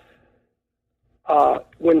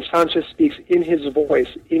 when Sanchez speaks in his voice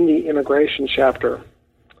in the immigration chapter,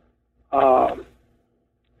 the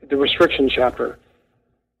restriction chapter,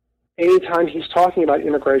 anytime he's talking about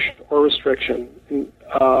immigration or restriction,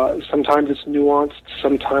 sometimes it's nuanced,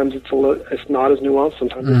 sometimes it's not as nuanced,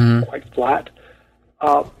 sometimes it's quite flat.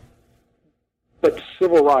 But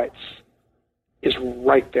civil rights is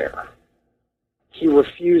right there. He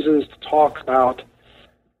refuses to talk about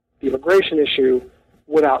the immigration issue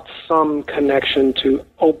without some connection to,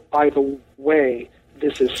 oh, by the way,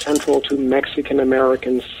 this is central to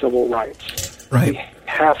Mexican-American civil rights. Right. We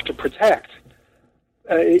have to protect.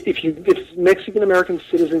 If Mexican-American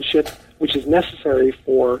citizenship which is necessary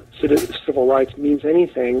for civil rights, means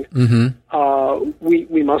anything,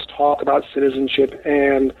 we must talk about citizenship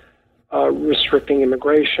and restricting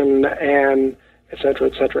immigration and et cetera,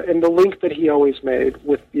 et cetera. And the link that he always made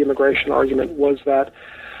with the immigration argument was that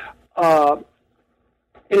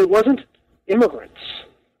it wasn't immigrants.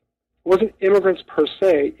 It wasn't immigrants per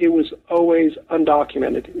se. It was always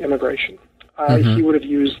undocumented immigration. He would have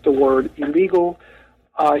used the word illegal.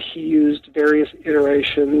 He used various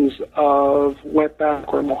iterations of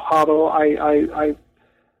wetback or mojado.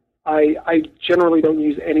 I generally don't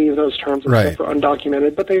use any of those terms except for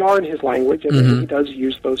undocumented, but they are in his language, and he does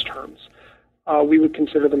use those terms. We would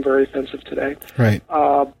consider them very offensive today. Right.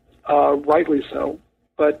 Rightly so.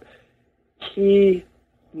 But he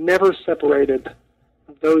never separated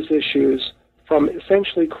those issues from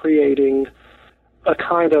essentially creating a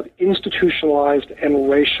kind of institutionalized and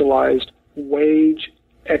racialized wage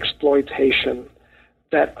exploitation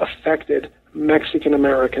that affected Mexican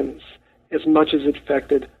Americans as much as it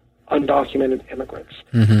affected undocumented immigrants.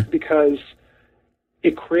 Because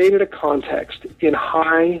it created a context in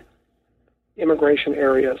high immigration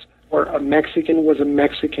areas where a Mexican was a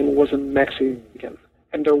Mexican was a Mexican,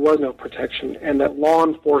 and there was no protection, and that law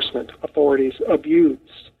enforcement authorities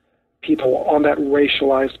abused people on that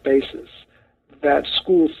racialized basis, that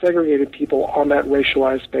schools segregated people on that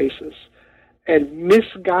racialized basis. And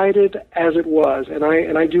misguided as it was, and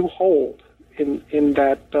I do hold in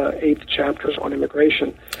that 8th chapter on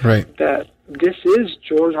immigration, that this is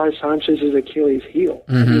George I. Sanchez's Achilles heel.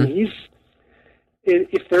 I mean,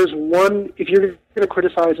 if you're going to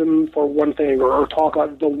criticize him for one thing or talk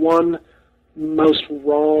about the one most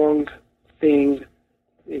wrong thing,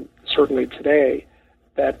 certainly today,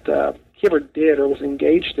 that he ever did or was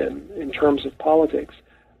engaged in terms of politics,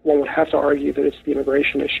 one would have to argue that it's the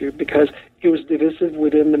immigration issue, because it was divisive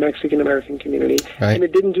within the Mexican-American community, and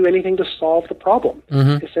it didn't do anything to solve the problem.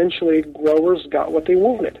 Essentially, growers got what they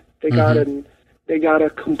wanted. They got a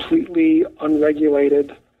completely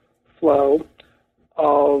unregulated flow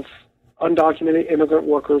of undocumented immigrant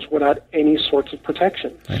workers without any sorts of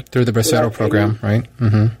protection. Through the Bracero program, right?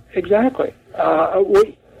 Exactly.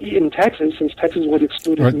 In Texas, since Texas was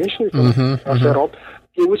excluded initially from Bracero,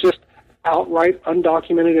 it was just outright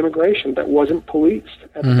undocumented immigration that wasn't policed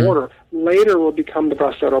at the border. Later will become the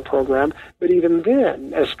Bracero program, but even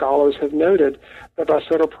then, as scholars have noted, the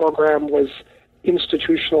Bracero program was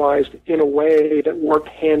institutionalized in a way that worked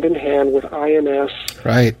hand in hand with INS,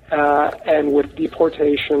 and with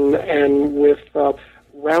deportation, and with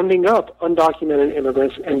rounding up undocumented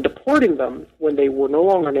immigrants and deporting them when they were no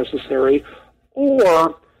longer necessary,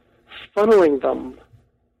 or funneling them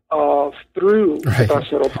through the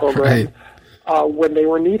Bracero program when they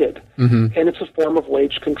were needed. And it's a form of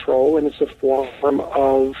wage control, and it's a form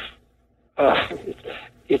of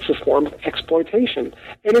exploitation.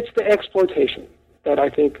 And it's the exploitation that I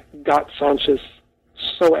think got Sanchez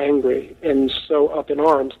so angry and so up in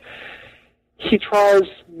arms. He tries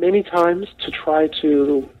many times to try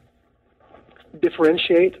to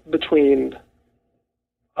differentiate between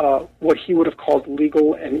what he would have called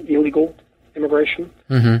legal and illegal immigration.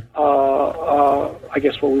 I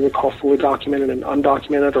guess what we would call fully documented and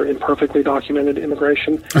undocumented or imperfectly documented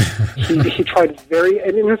immigration. He tried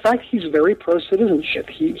and in fact, he's very pro-citizenship.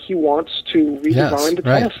 He wants to redesign the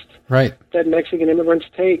test that Mexican immigrants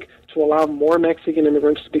take to allow more Mexican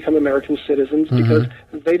immigrants to become American citizens, because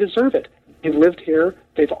they deserve it. They've lived here,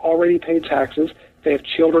 they've already paid taxes, they have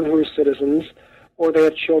children who are citizens, or they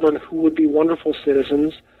have children who would be wonderful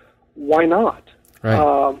citizens. Why not?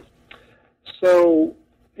 So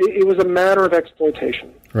it was a matter of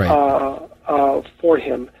exploitation for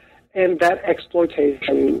him, and that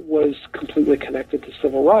exploitation was completely connected to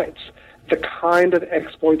civil rights. The kind of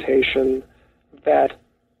exploitation that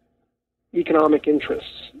economic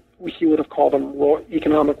interests, he would have called them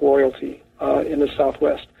economic royalty in the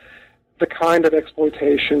Southwest, the kind of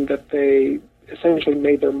exploitation that they essentially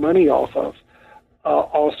made their money off of,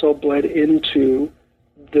 also bled into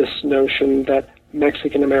this notion that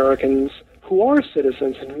Mexican Americans who are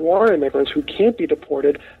citizens and who are immigrants who can't be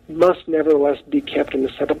deported must nevertheless be kept in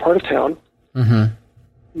a separate part of town,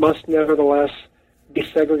 must nevertheless be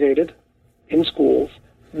segregated in schools,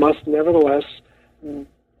 must nevertheless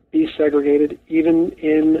be segregated even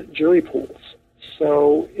in jury pools.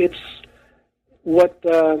 So it's what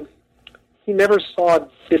he never saw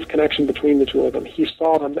this connection between the two of them. He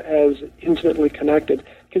saw them as intimately connected,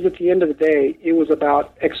 because at the end of the day, it was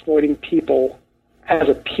about exploiting people, as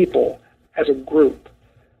a group.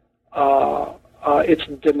 It's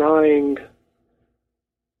denying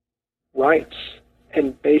rights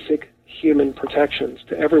and basic human protections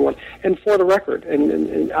to everyone. And for the record,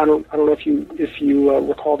 and I don't know if you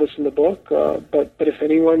recall this in the book, but if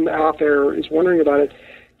anyone out there is wondering about it,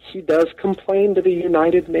 he does complain to the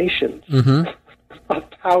United Nations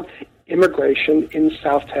about immigration in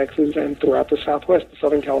South Texas and throughout the Southwest,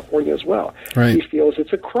 Southern California as well. Right. He feels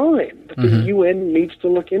it's a crime, that the UN needs to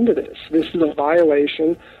look into this. This is a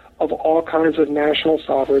violation of all kinds of national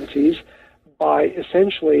sovereignties by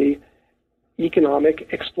essentially economic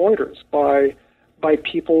exploiters, by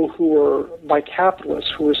people by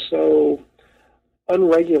capitalists who are so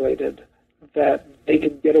unregulated that they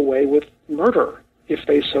could get away with murder if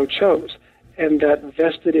they so chose. And that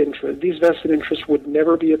these vested interests would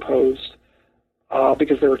never be opposed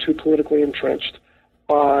because they were too politically entrenched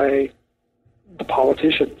by the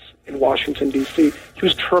politicians in Washington, D.C. He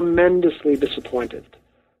was tremendously disappointed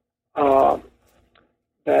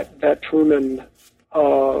that Truman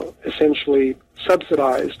essentially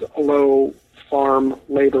subsidized a low farm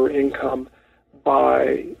labor income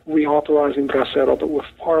by reauthorizing Bracero, but with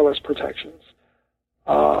far less protections.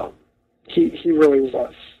 He really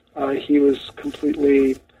was. He was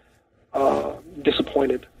completely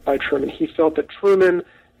disappointed by Truman. He felt that Truman,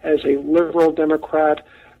 as a liberal Democrat,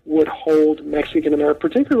 would hold Mexican America,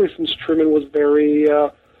 particularly since Truman was very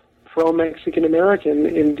pro-Mexican American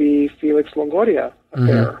in the Felix Longoria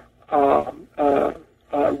affair,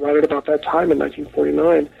 right at about that time in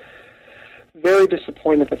 1949. Very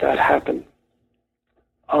disappointed that happened.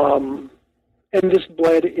 And this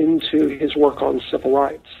bled into his work on civil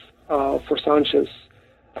rights. For Sanchez,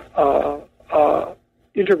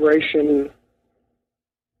 integration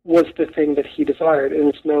was the thing that he desired, and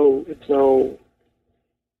it's no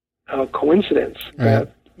coincidence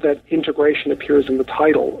that integration appears in the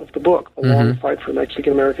title of the book, The Long Fight for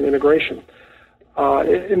Mexican American Integration.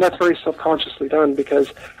 And that's very subconsciously done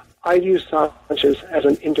because I view Sanchez as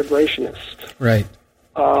an integrationist, right?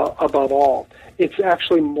 Above all. It's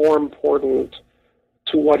actually more important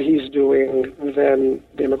to what he's doing than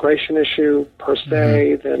the immigration issue per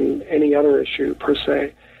se, than any other issue per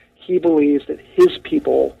se. He believes that his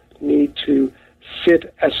people need to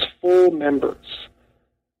sit as full members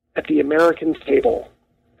at the American table,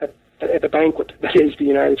 at the banquet that is the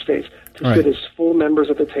United States, to sit as full members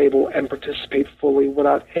at the table and participate fully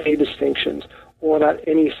without any distinctions or without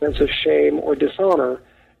any sense of shame or dishonor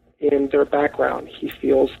in their background. He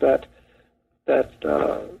feels that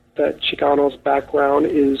Chicano's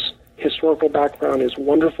historical background is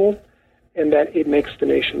wonderful, and that it makes the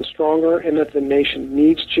nation stronger, and that the nation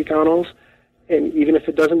needs Chicanos, and even if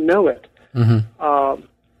it doesn't know it.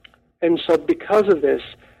 And so because of this,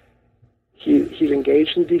 he's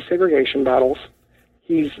engaged in desegregation battles.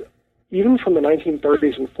 He's, even from the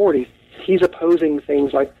 1930s and 40s, he's opposing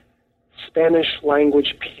things like Spanish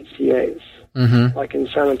language PTAs, like in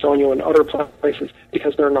San Antonio and other places,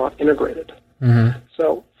 because they're not integrated.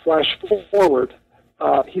 So flash forward,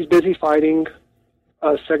 he's busy fighting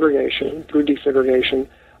segregation through desegregation.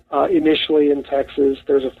 Initially in Texas,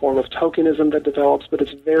 there's a form of tokenism that develops, but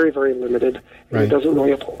it's very, very limited, and it doesn't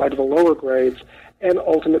really apply to the lower grades. And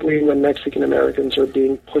ultimately, when Mexican Americans are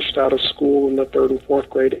being pushed out of school in the 3rd and 4th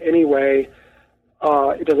grade anyway,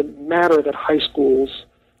 it doesn't matter that high schools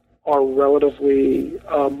are relatively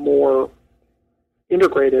more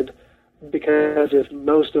integrated, because if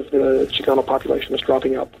most of the Chicano population is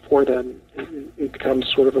dropping out before then, it becomes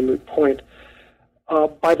sort of a moot point.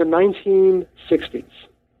 By the 1960s,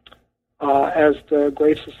 as the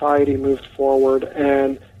Great Society moved forward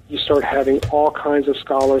and you start having all kinds of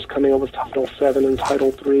scholars coming up with Title VII and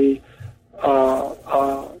Title III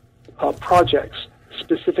projects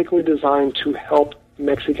specifically designed to help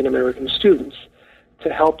Mexican American students,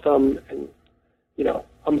 to help them, and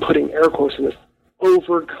I'm putting air quotes in this,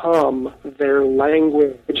 overcome their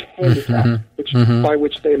language handicap, by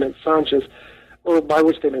which they meant Sanchez, or by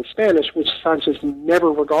which they meant Spanish, which Sanchez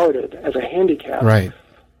never regarded as a handicap,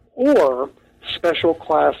 or special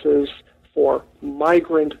classes for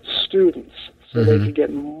migrant students, so they could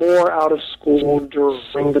get more out of school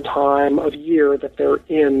during the time of year that they're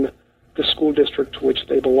in the school district to which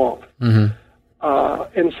they belong.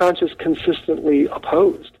 And Sanchez consistently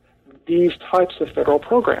opposed these types of federal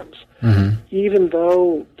programs. Even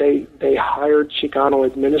though they hired Chicano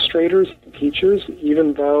administrators and teachers,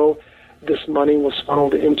 even though this money was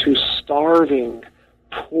funneled into starving,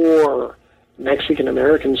 poor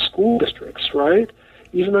Mexican-American school districts, right?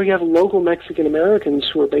 Even though you have local Mexican-Americans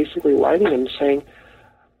who are basically writing and saying,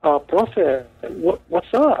 Profe,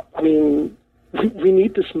 what's up? I mean, we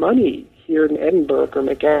need this money here in Edinburgh or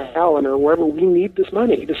McAllen or wherever. We need this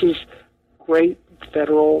money. This is great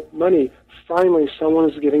federal money. Finally, someone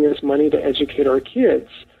is giving us money to educate our kids.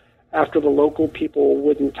 after the local people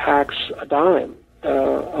wouldn't tax a dime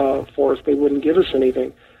for us, they wouldn't give us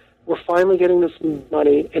anything. We're finally getting this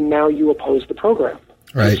money, and now you oppose the program.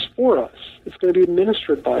 Right. It's for us. It's going to be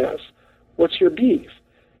administered by us. What's your beef?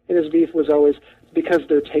 And his beef was always because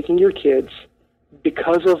they're taking your kids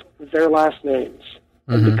because of their last names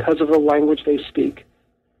and because of the language they speak.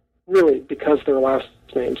 Really, because their last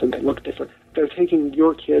names and they look different. They're taking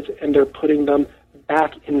your kids and they're putting them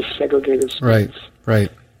back in segregated schools.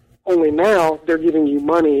 Right. Only now they're giving you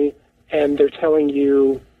money and they're telling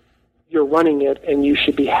you you're running it and you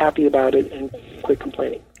should be happy about it and quit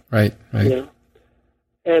complaining. Right. You know?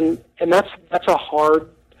 And that's a hard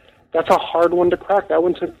one to crack. That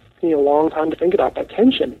one took me a long time to think about, that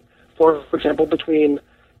tension, for example, between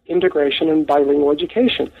integration and bilingual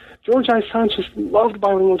education. George I. Sanchez loved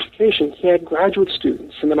bilingual education. He had graduate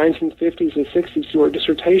students in the 1950s and 60s who wrote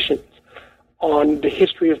dissertations on the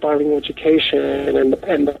history of bilingual education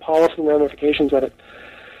and the policy ramifications of it.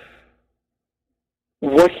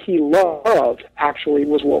 What he loved, actually,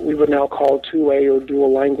 was what we would now call two-way or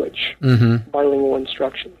dual language, bilingual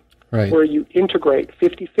instruction, where you integrate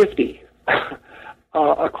 50-50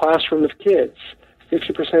 a classroom of kids,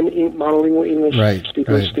 50% monolingual English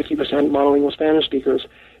speakers, 50% monolingual Spanish speakers.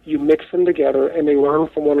 You mix them together, and they learn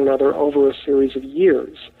from one another over a series of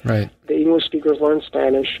years. The English speakers learn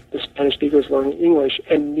Spanish, the Spanish speakers learn English,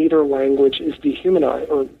 and neither language is dehumanized,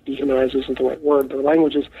 or dehumanized isn't the right word,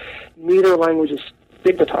 neither language is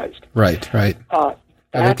stigmatized. Right.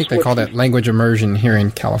 I think they call that language immersion here in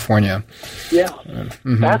California. Yeah.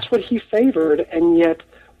 That's what he favored, and yet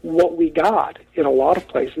what we got in a lot of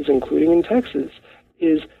places, including in Texas,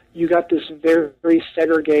 is you got this very, very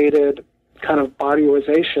segregated kind of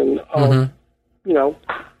bodyarization of, you know,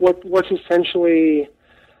 what's essentially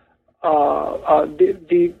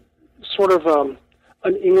the sort of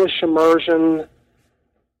an English immersion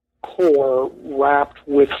core wrapped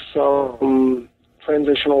with some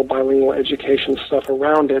transitional bilingual education stuff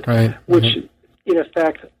around it, which in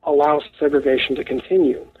effect allows segregation to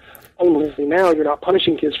continue. Only now you're not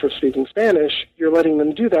punishing kids for speaking Spanish, you're letting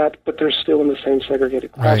them do that, but they're still in the same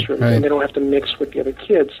segregated classroom, and they don't have to mix with the other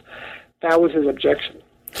kids. That was his objection.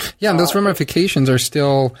 Yeah, and those ramifications are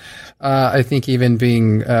still, I think, even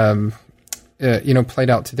being played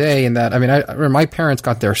out today. In that, I mean, I remember my parents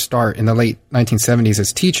got their start in the late 1970s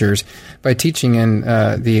as teachers by teaching in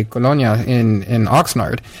the Colonia in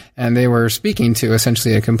Oxnard, and they were speaking to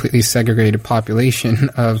essentially a completely segregated population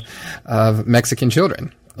of Mexican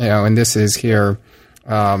children. You know, and this is here,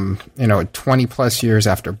 20 plus years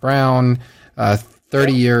after Brown,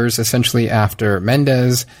 30 years essentially after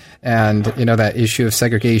Mendez, and that issue of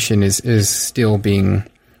segregation is still being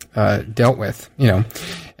dealt with.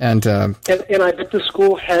 And I bet the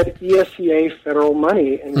school had ESEA federal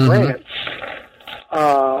money and grants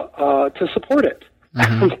to support it.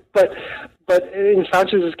 But in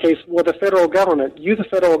Sanchez's case, well, the federal government,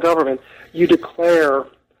 you declare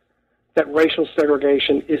that racial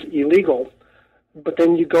segregation is illegal, but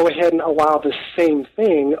then you go ahead and allow the same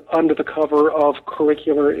thing under the cover of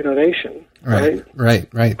curricular innovation. Right.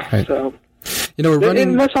 So, we're running.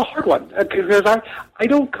 And that's a hard one, because I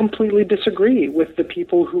don't completely disagree with the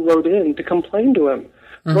people who wrote in to complain to him.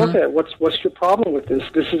 Okay, what's your problem with this?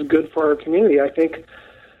 This is good for our community. I think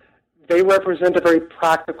they represent a very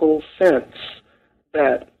practical sense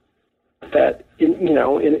that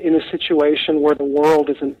in a situation where the world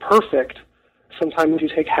isn't perfect, sometimes you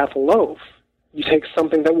take half a loaf. You take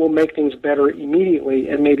something that will make things better immediately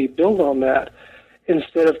and maybe build on that,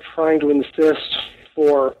 instead of trying to insist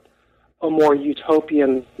for a more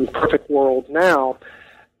utopian, perfect world now.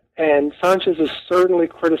 And Sanchez is certainly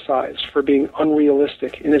criticized for being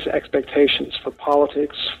unrealistic in his expectations for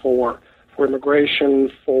politics, for immigration,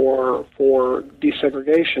 for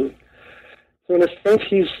desegregation. So in a sense,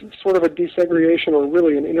 he's sort of a desegregation or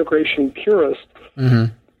really an integration purist.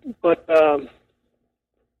 But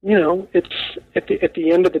it's at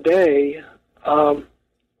the end of the day,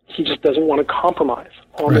 he just doesn't want to compromise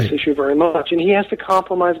on this issue very much, and he has to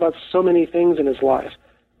compromise about so many things in his life,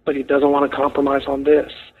 but he doesn't want to compromise on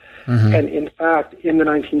this. And in fact, in the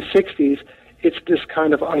 1960s, it's this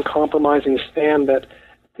kind of uncompromising stand that,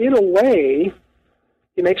 in a way,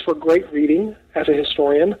 it makes for great reading as a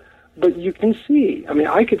historian. But you can see,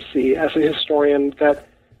 I could see as a historian that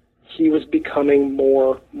he was becoming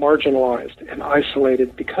more marginalized and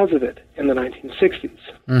isolated because of it in the 1960s.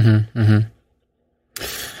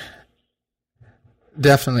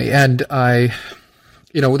 Definitely. And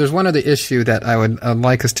there's one other issue that I would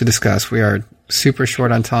like us to discuss. We are super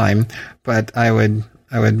short on time, but I would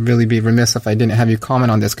would really be remiss if I didn't have you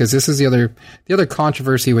comment on this, because this is the other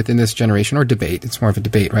controversy within this generation, or debate. It's more of a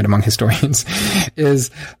debate, right, among historians, is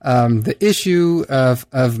the issue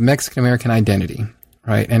of Mexican American identity,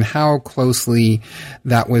 right, and how closely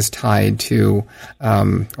that was tied to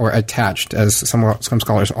or attached, as some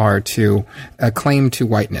scholars are, to a claim to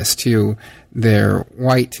whiteness, to their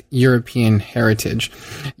white European heritage.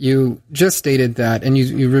 You just stated that, and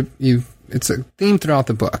you it's a theme throughout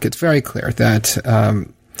the book. It's very clear that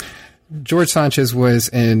George Sanchez was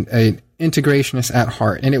an integrationist at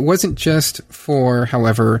heart, and it wasn't just for,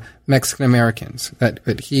 however, Mexican Americans,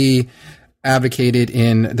 but he advocated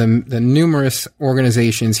in the numerous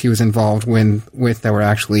organizations he was involved with that were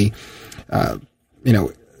actually,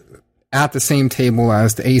 at the same table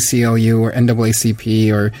as the ACLU or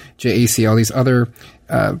NAACP or JACL, these other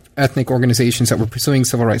ethnic organizations that were pursuing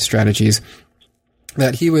civil rights strategies,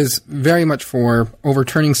 that he was very much for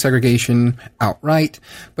overturning segregation outright,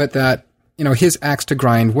 but that, his axe to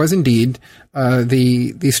grind was indeed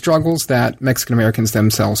the struggles that Mexican Americans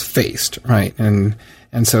themselves faced, right? And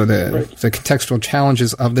so the contextual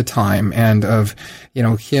challenges of the time, and of,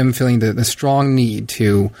 him feeling the strong need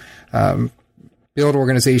to build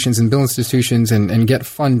organizations and build institutions and get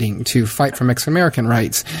funding to fight for Mexican American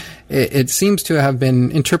rights. It seems to have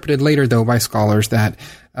been interpreted later, though, by scholars that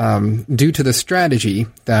due to the strategy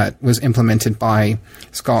that was implemented by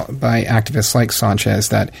activists like Sanchez,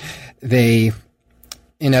 that they,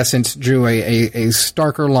 in essence, drew a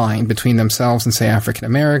starker line between themselves and, say, African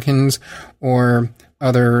Americans or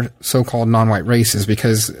other so-called non-white races,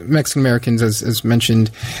 because Mexican Americans, as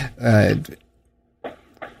mentioned,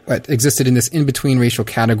 existed in this in-between racial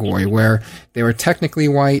category where they were technically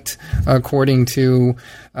white according to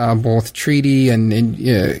both treaty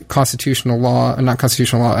and constitutional law,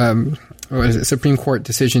 Supreme Court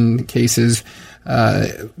decision cases.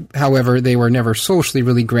 However, they were never socially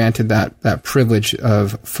really granted that privilege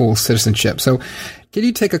of full citizenship. So can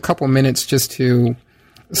you take a couple minutes just to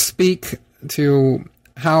speak to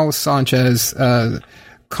how Sanchez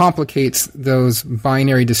complicates those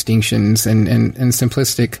binary distinctions and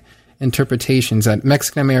simplistic interpretations that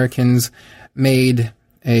Mexican Americans made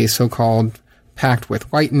a so-called pact with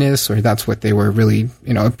whiteness, or that's what they were really,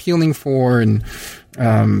 appealing for, and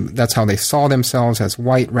that's how they saw themselves, as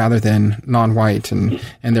white rather than non-white, and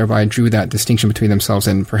thereby drew that distinction between themselves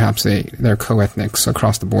and perhaps their co-ethnics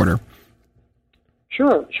across the border.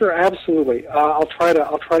 Sure, absolutely. I'll try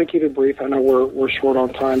to keep it brief. I know we're short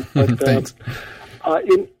on time, but thanks.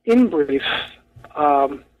 In brief,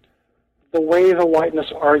 the way the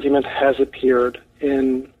whiteness argument has appeared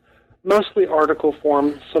in mostly article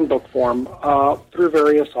form, some book form, through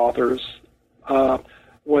various authors,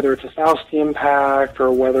 whether it's a Faustian pact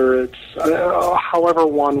or whether it's however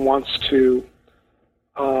one wants to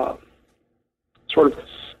sort of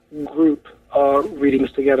group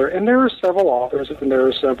readings together. And there are several authors and there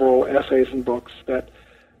are several essays and books that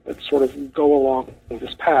sort of go along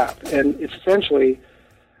this path. And it's essentially,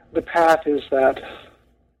 the path is that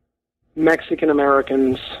Mexican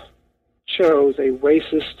Americans chose a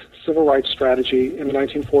racist civil rights strategy in the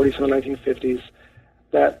 1940s and the 1950s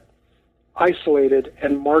that isolated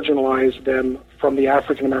and marginalized them from the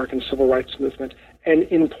African American civil rights movement, and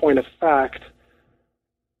in point of fact,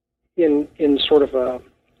 in sort of a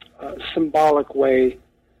symbolic way,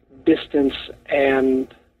 distance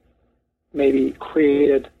and maybe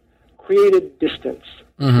created distance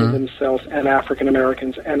between themselves and African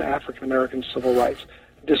Americans and African American civil rights.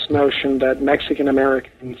 This notion that Mexican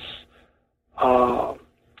Americans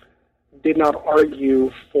did not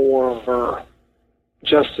argue for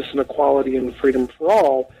justice and equality and freedom for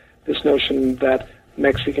all, this notion that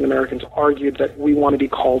Mexican Americans argued that we want to be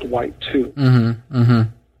called white too.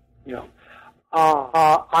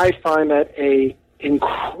 I find that a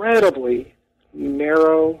incredibly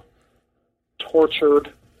narrow,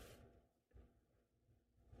 tortured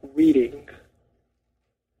reading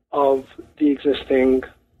of the existing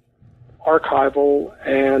archival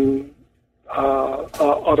and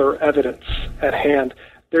other evidence at hand.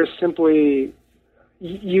 There's simply,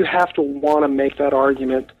 you have to want to make that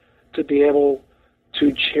argument to be able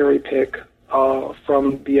to cherry pick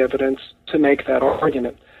from the evidence to make that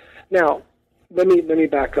argument. Now, let me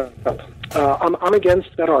back up. I'm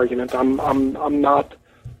against that argument. I'm not.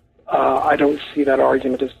 I don't see that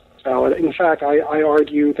argument as valid. In fact, I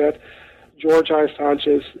argue that George I.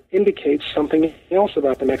 Sanchez indicates something else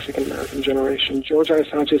about the Mexican American generation. George I.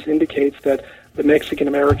 Sanchez indicates that the Mexican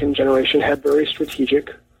American generation had very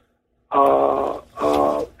strategic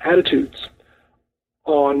attitudes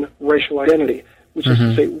on racial identity, which is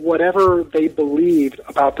to say, whatever they believed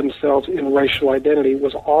about themselves in racial identity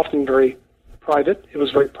was often very private. It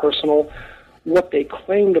was very personal. What they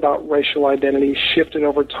claimed about racial identity shifted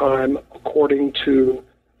over time according to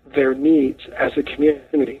their needs as a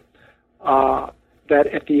community. That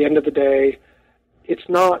at the end of the day, it's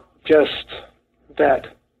not just that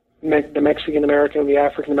the Mexican-American and the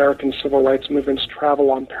African-American civil rights movements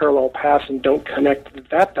travel on parallel paths and don't connect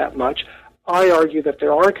that much. I argue that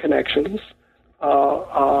there are connections.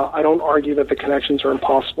 I don't argue that the connections are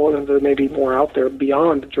impossible and there may be more out there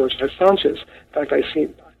beyond George S. Sanchez. In fact,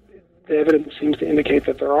 the evidence seems to indicate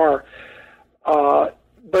that there are.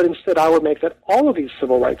 But instead, I would make that all of these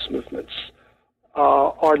civil rights movements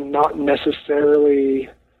are not necessarily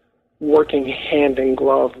working hand in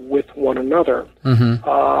glove with one another,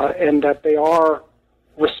 and that they are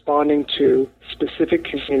responding to specific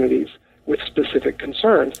communities with specific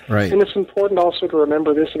concerns. Right. And it's important also to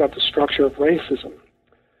remember this about the structure of racism.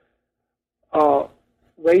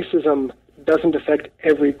 Racism doesn't affect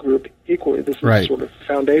every group equally. This is sort of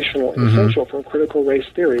foundational and essential from critical race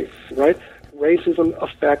theory, right? Racism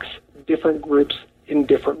affects different groups in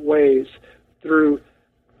different ways through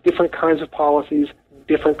different kinds of policies,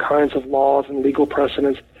 different kinds of laws and legal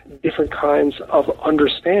precedents, different kinds of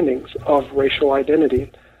understandings of racial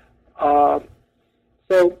identity.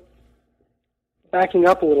 So, backing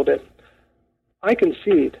up a little bit, I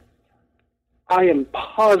concede, I am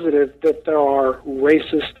positive that there are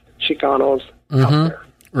racist Chicanos out there.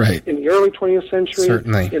 Right. In the early 20th century,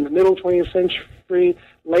 Certainly. In the middle 20th century,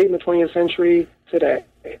 late in the 20th century, today.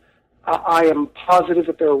 I am positive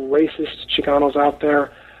that there are racist Chicanos out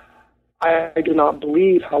there. I do not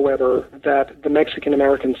believe, however, that the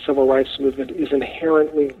Mexican-American civil rights movement is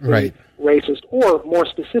inherently racist, or more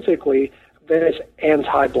specifically, that it's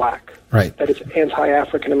anti-black, that it's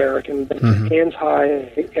anti-African-American, that it's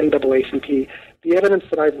anti-NAACP. The evidence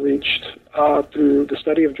that I've reached through the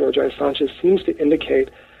study of George I. Sanchez seems to indicate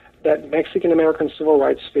that Mexican-American civil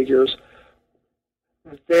rights figures,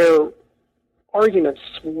 their arguments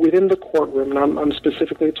within the courtroom, and I'm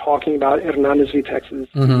specifically talking about Hernandez v. Texas,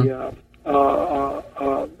 the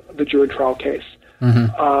jury trial case,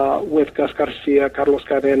 with Gus Garcia, Carlos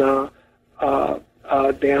Cadena,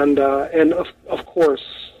 De Anda, and of course,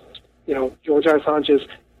 George I. Sanchez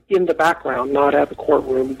in the background, not at the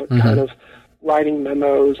courtroom, but kind of writing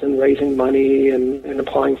memos and raising money and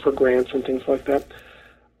applying for grants and things like that.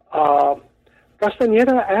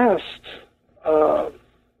 Castañeda asked, I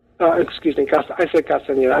said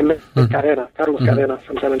Castañeda, I meant Cadena, Carlos Cadena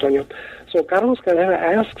from San Antonio. So Carlos Cadena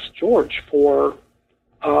asks George for,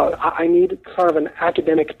 I need kind of an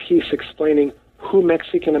academic piece explaining who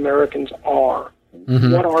Mexican Americans are.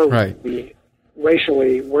 What are we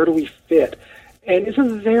racially? Where do we fit? And it's a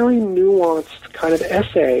very nuanced kind of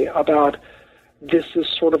essay about this is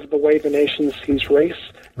sort of the way the nation sees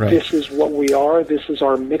race. This is what we are. This is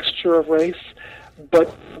our mixture of race.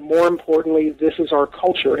 But more importantly, this is our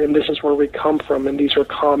culture, and this is where we come from, and these are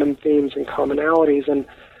common themes and commonalities. And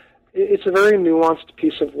it's a very nuanced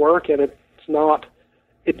piece of work, and it's not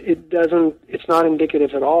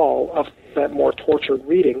indicative at all of that more tortured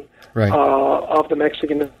reading of the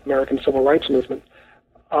Mexican American civil rights movement.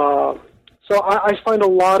 So I find a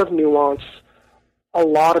lot of nuance, a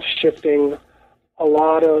lot of shifting, a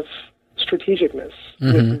lot of strategicness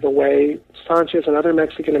with the way Sanchez and other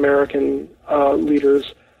Mexican American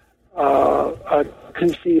leaders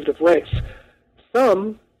conceived of race.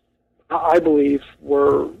 Some, I believe,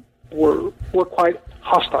 were quite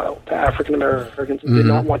hostile to African Americans and did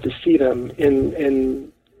not want to see them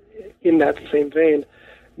in that same vein.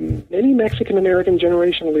 Many Mexican American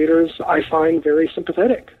generation leaders I find very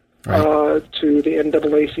sympathetic to the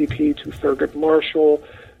NAACP, to Thurgood Marshall,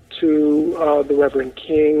 to the Reverend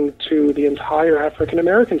King, to the entire African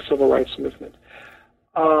American civil rights movement.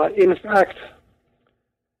 In fact,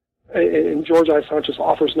 and George I. Sanchez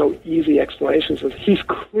offers no easy explanations. He's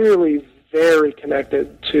clearly very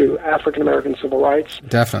connected to African American civil rights.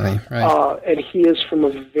 Definitely, and he is from a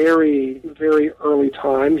very, very early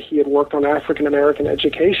time. He had worked on African American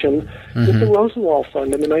education with the Rosenwald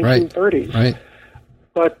Fund in the 1930s.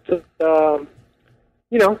 But,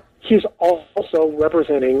 he's also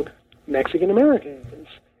representing Mexican Americans.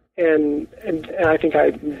 And I think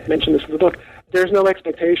I mentioned this in the book. There's no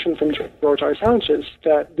expectation from George I. Sanchez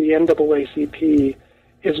that the NAACP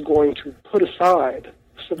is going to put aside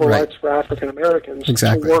civil rights for African Americans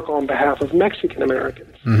to work on behalf of Mexican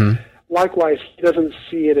Americans. Likewise, he doesn't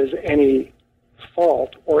see it as any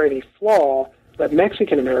fault or any flaw that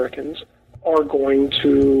Mexican Americans are going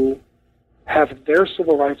to have their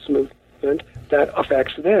civil rights movement that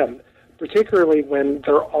affects them, particularly when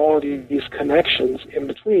there are all of these connections in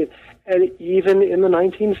between. And even in the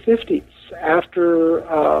 1950s, after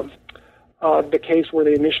the case where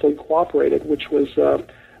they initially cooperated, which was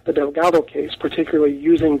the Delgado case, particularly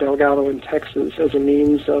using Delgado in Texas as a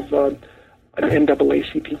means of an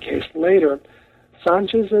NAACP case later,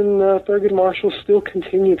 Sanchez and Thurgood Marshall still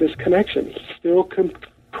continue this connection. He still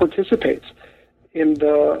participates in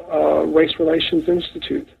the Race Relations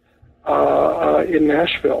Institute in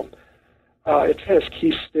Nashville. At Fisk,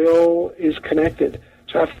 he still is connected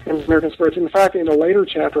to African American spirits. In fact, in a later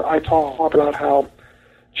chapter, I talk about how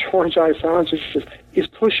George I. Sanchez is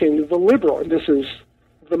pushing the liberal, and this is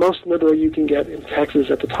the most liberal you can get in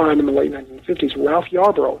Texas at the time in the late 1950s, Ralph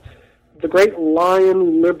Yarborough, the great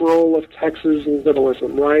lion liberal of Texas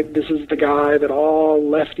liberalism, right? This is the guy that all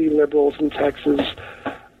lefty liberals in Texas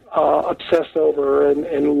obsess over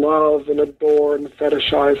and love and adore and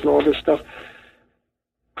fetishize and all this stuff.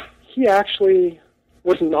 He actually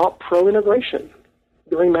was not pro-integration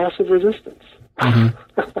during massive resistance.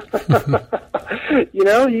 Mm-hmm. You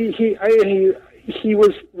know, he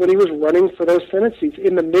was, when he was running for those Senate seats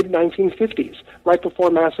in the mid-1950s, right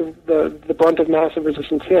before the brunt of massive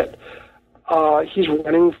resistance hit. He's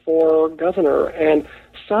running for governor, and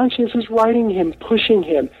Sanchez is writing him, pushing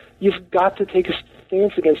him. You've got to take a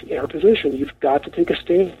stance against interposition. You've got to take a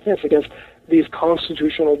stance against these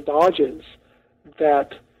constitutional dodges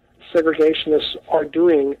that segregationists are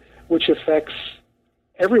doing, which affects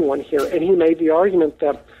everyone here. And he made the argument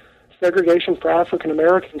that segregation for African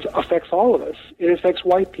Americans affects all of us. It affects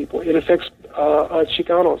white people. It affects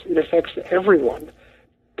Chicanos. It affects everyone.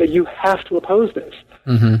 That you have to oppose this.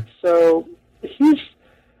 Mm-hmm. So he's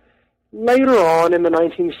later on in the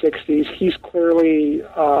 1960s. He's clearly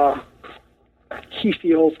he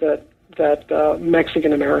feels that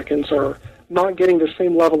Mexican Americans are not getting the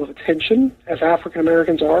same level of attention as African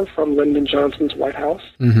Americans are from Lyndon Johnson's White House.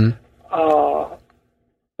 Mm-hmm.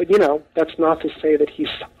 But, you know, that's not to say that he's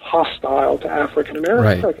hostile to African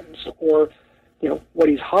Americans. Right. Or, you know, what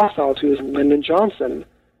he's hostile to is Lyndon Johnson,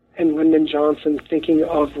 and Lyndon Johnson thinking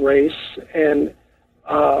of race and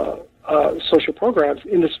social programs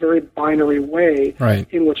in this very binary way, right,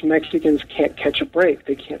 in which Mexicans can't catch a break.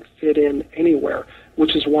 They can't fit in anywhere,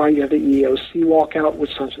 which is why you have the EEOC walkout,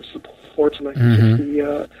 which Sanchez supports in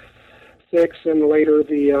 1966, and later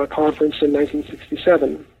the conference in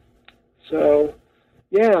 1967. So,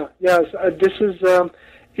 this is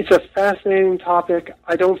it's a fascinating topic.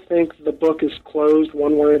 I don't think the book is closed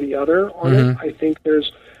one way or the other on it. I think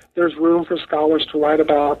there's room for scholars to write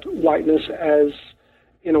about whiteness as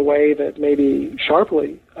in a way that maybe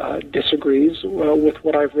sharply disagrees with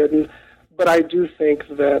what I've written. But I do think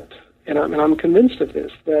that, and I'm convinced of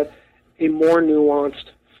this, that a more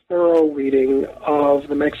nuanced, thorough reading of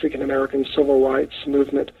the Mexican American civil rights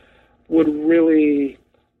movement would really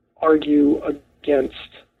argue against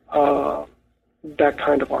that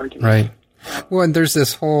kind of argument. Right. Well, and there's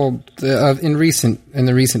this whole in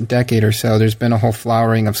the recent decade or so, there's been a whole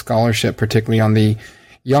flowering of scholarship, particularly on the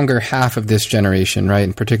younger half of this generation, right,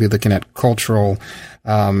 and particularly looking at cultural,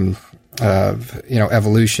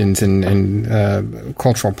 evolutions and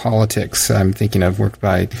cultural politics. I'm thinking of work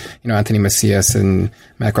by Anthony Macias and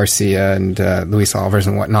Mac Garcia and Luis Alvarez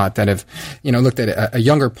and whatnot that have looked at a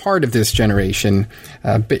younger part of this generation,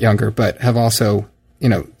 a bit younger, but have also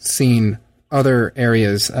seen other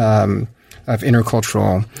areas of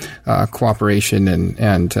intercultural cooperation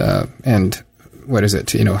and what is it?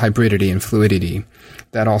 Hybridity and fluidity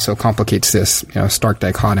that also complicates this stark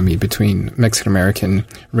dichotomy between Mexican American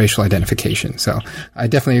racial identification. So I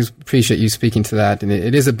definitely appreciate you speaking to that, and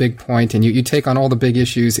it is a big point, and you take on all the big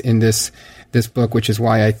issues in this book, which is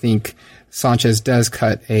why I think Sanchez does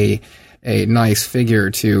cut a nice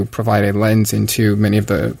figure to provide a lens into many of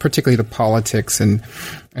particularly the politics and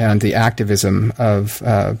the activism of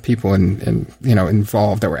people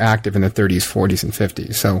involved that were active in the 30s, 40s, and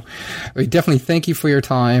 50s. So we definitely thank you for your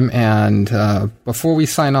time. And before we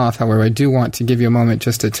sign off, however, I do want to give you a moment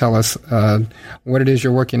just to tell us what it is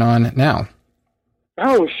you're working on now.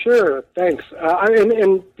 Oh, sure. Thanks.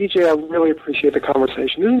 And DJ, I really appreciate the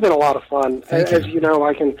conversation. This has been a lot of fun. As you know,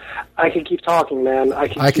 I can keep talking, man. I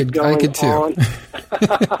could too. On.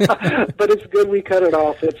 But it's good we cut it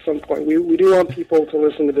off at some point. We do want people to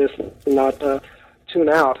listen to this and not tune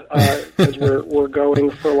out, because we're going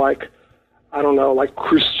for like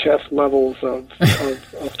Khrushchev levels of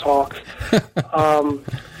talks.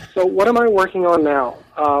 So what am I working on now?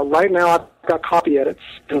 Right now, I've got copy edits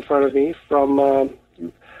in front of me from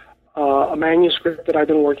a manuscript that I've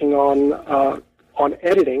been working on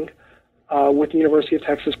editing with the University of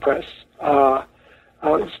Texas Press.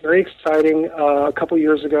 It's very exciting. A couple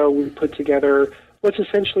years ago, we put together what's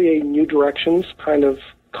essentially a New Directions kind of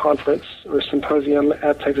conference or symposium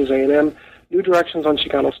at Texas A&M, New Directions on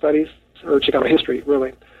Chicano Studies. or Chicano history,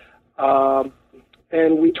 really.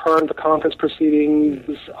 And we turned the conference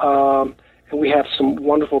proceedings, and we have some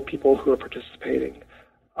wonderful people who are participating.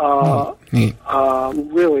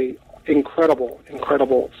 Really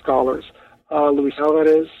incredible scholars. Luis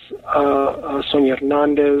Alvarez, Sonia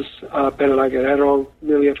Hernandez, Perla Guerrero,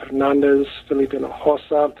 Lilia Fernandez, Felipe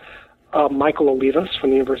Hinojosa, Michael Olivas from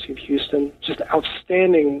the University of Houston. Just an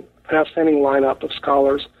outstanding lineup of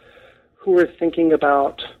scholars who are thinking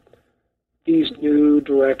about these new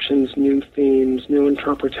directions, new themes, new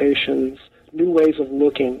interpretations, new ways of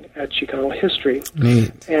looking at Chicano history.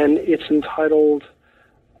 Neat. And it's entitled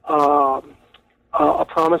A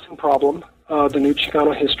Promising Problem, The New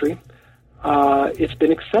Chicano History. It's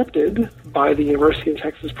been accepted by the University of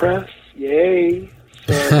Texas Press. Yay!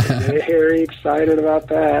 So very excited about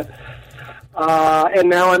that. And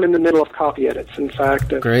now I'm in the middle of copy edits. In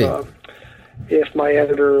fact, if my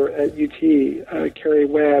editor at UT, Carrie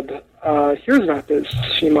Webb, hears about this,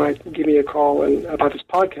 she might give me a call, and about this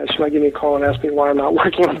podcast, she might give me a call and ask me why I'm not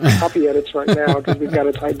working on the copy edits right now, because we've got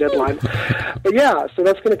a tight deadline. But yeah, so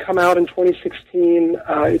that's going to come out in 2016.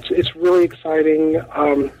 It's really exciting.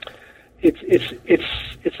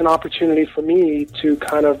 It's an opportunity for me to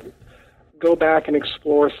kind of go back and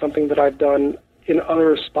explore something that I've done in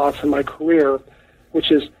other spots in my career,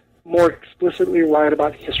 which is more explicitly write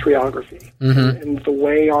about historiography and the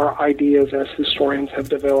way our ideas as historians have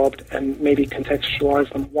developed, and maybe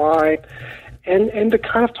contextualize them why, and to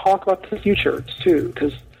kind of talk about the future too,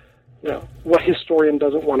 because what historian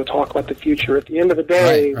doesn't want to talk about the future? At the end of the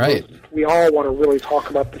day, we all want to really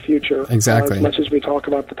talk about the future exactly as much as we talk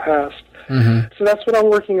about the past. So that's what I'm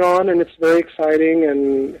working on, and it's very exciting,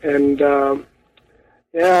 and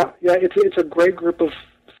it's a great group of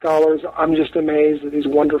scholars. I'm just amazed that these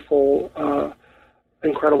wonderful,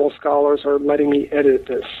 incredible scholars are letting me edit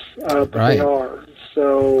this, but they are.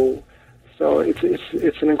 So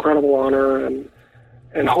it's an incredible honor, and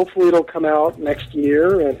hopefully it'll come out next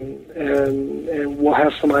year, and we'll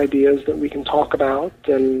have some ideas that we can talk about,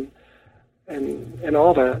 and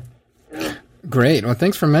all that. Yeah. Great. Well,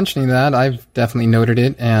 thanks for mentioning that. I've definitely noted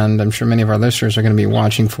it, and I'm sure many of our listeners are going to be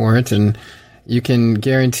watching for it. And you can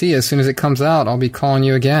guarantee as soon as it comes out, I'll be calling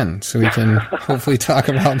you again, so we can hopefully talk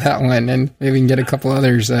about that one, and maybe we can get a couple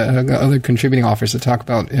others, other contributing authors to talk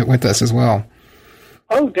about it with us as well.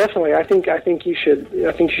 Oh, definitely. I think you should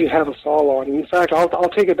have us all on. In fact, I'll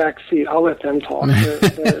take a back seat. I'll let them talk.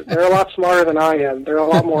 They're a lot smarter than I am. They're a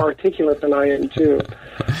lot more articulate than I am too,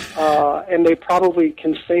 and they probably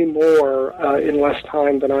can say more in less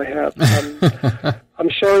time than I have. I'm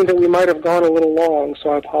showing that we might have gone a little long, so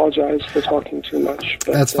I apologize for talking too much.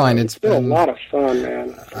 But, that's fine. It's been a lot of fun,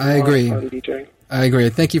 man. I agree. Fun, DJ. I agree.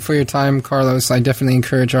 Thank you for your time, Carlos. I definitely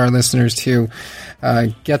encourage our listeners to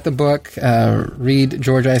get the book, read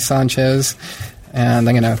George I. Sanchez, and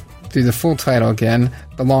I'm going to do the full title again,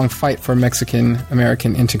 The Long Fight for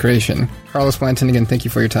Mexican-American Integration. Carlos Blanton, again, thank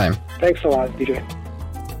you for your time. Thanks a lot, DJ.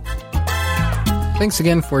 Thanks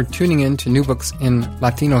again for tuning in to New Books in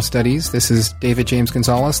Latino Studies. This is David James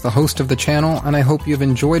Gonzalez, the host of the channel, and I hope you've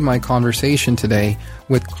enjoyed my conversation today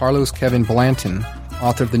with Carlos Kevin Blanton,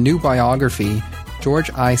 author of the new biography,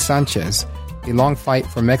 George I. Sanchez, A Long Fight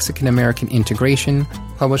for Mexican-American Integration,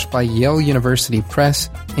 published by Yale University Press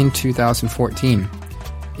in 2014.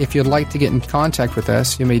 If you'd like to get in contact with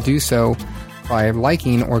us, you may do so by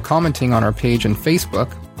liking or commenting on our page on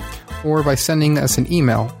Facebook, or by sending us an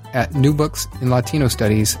email at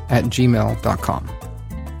newbooksinlatinostudies@gmail.com.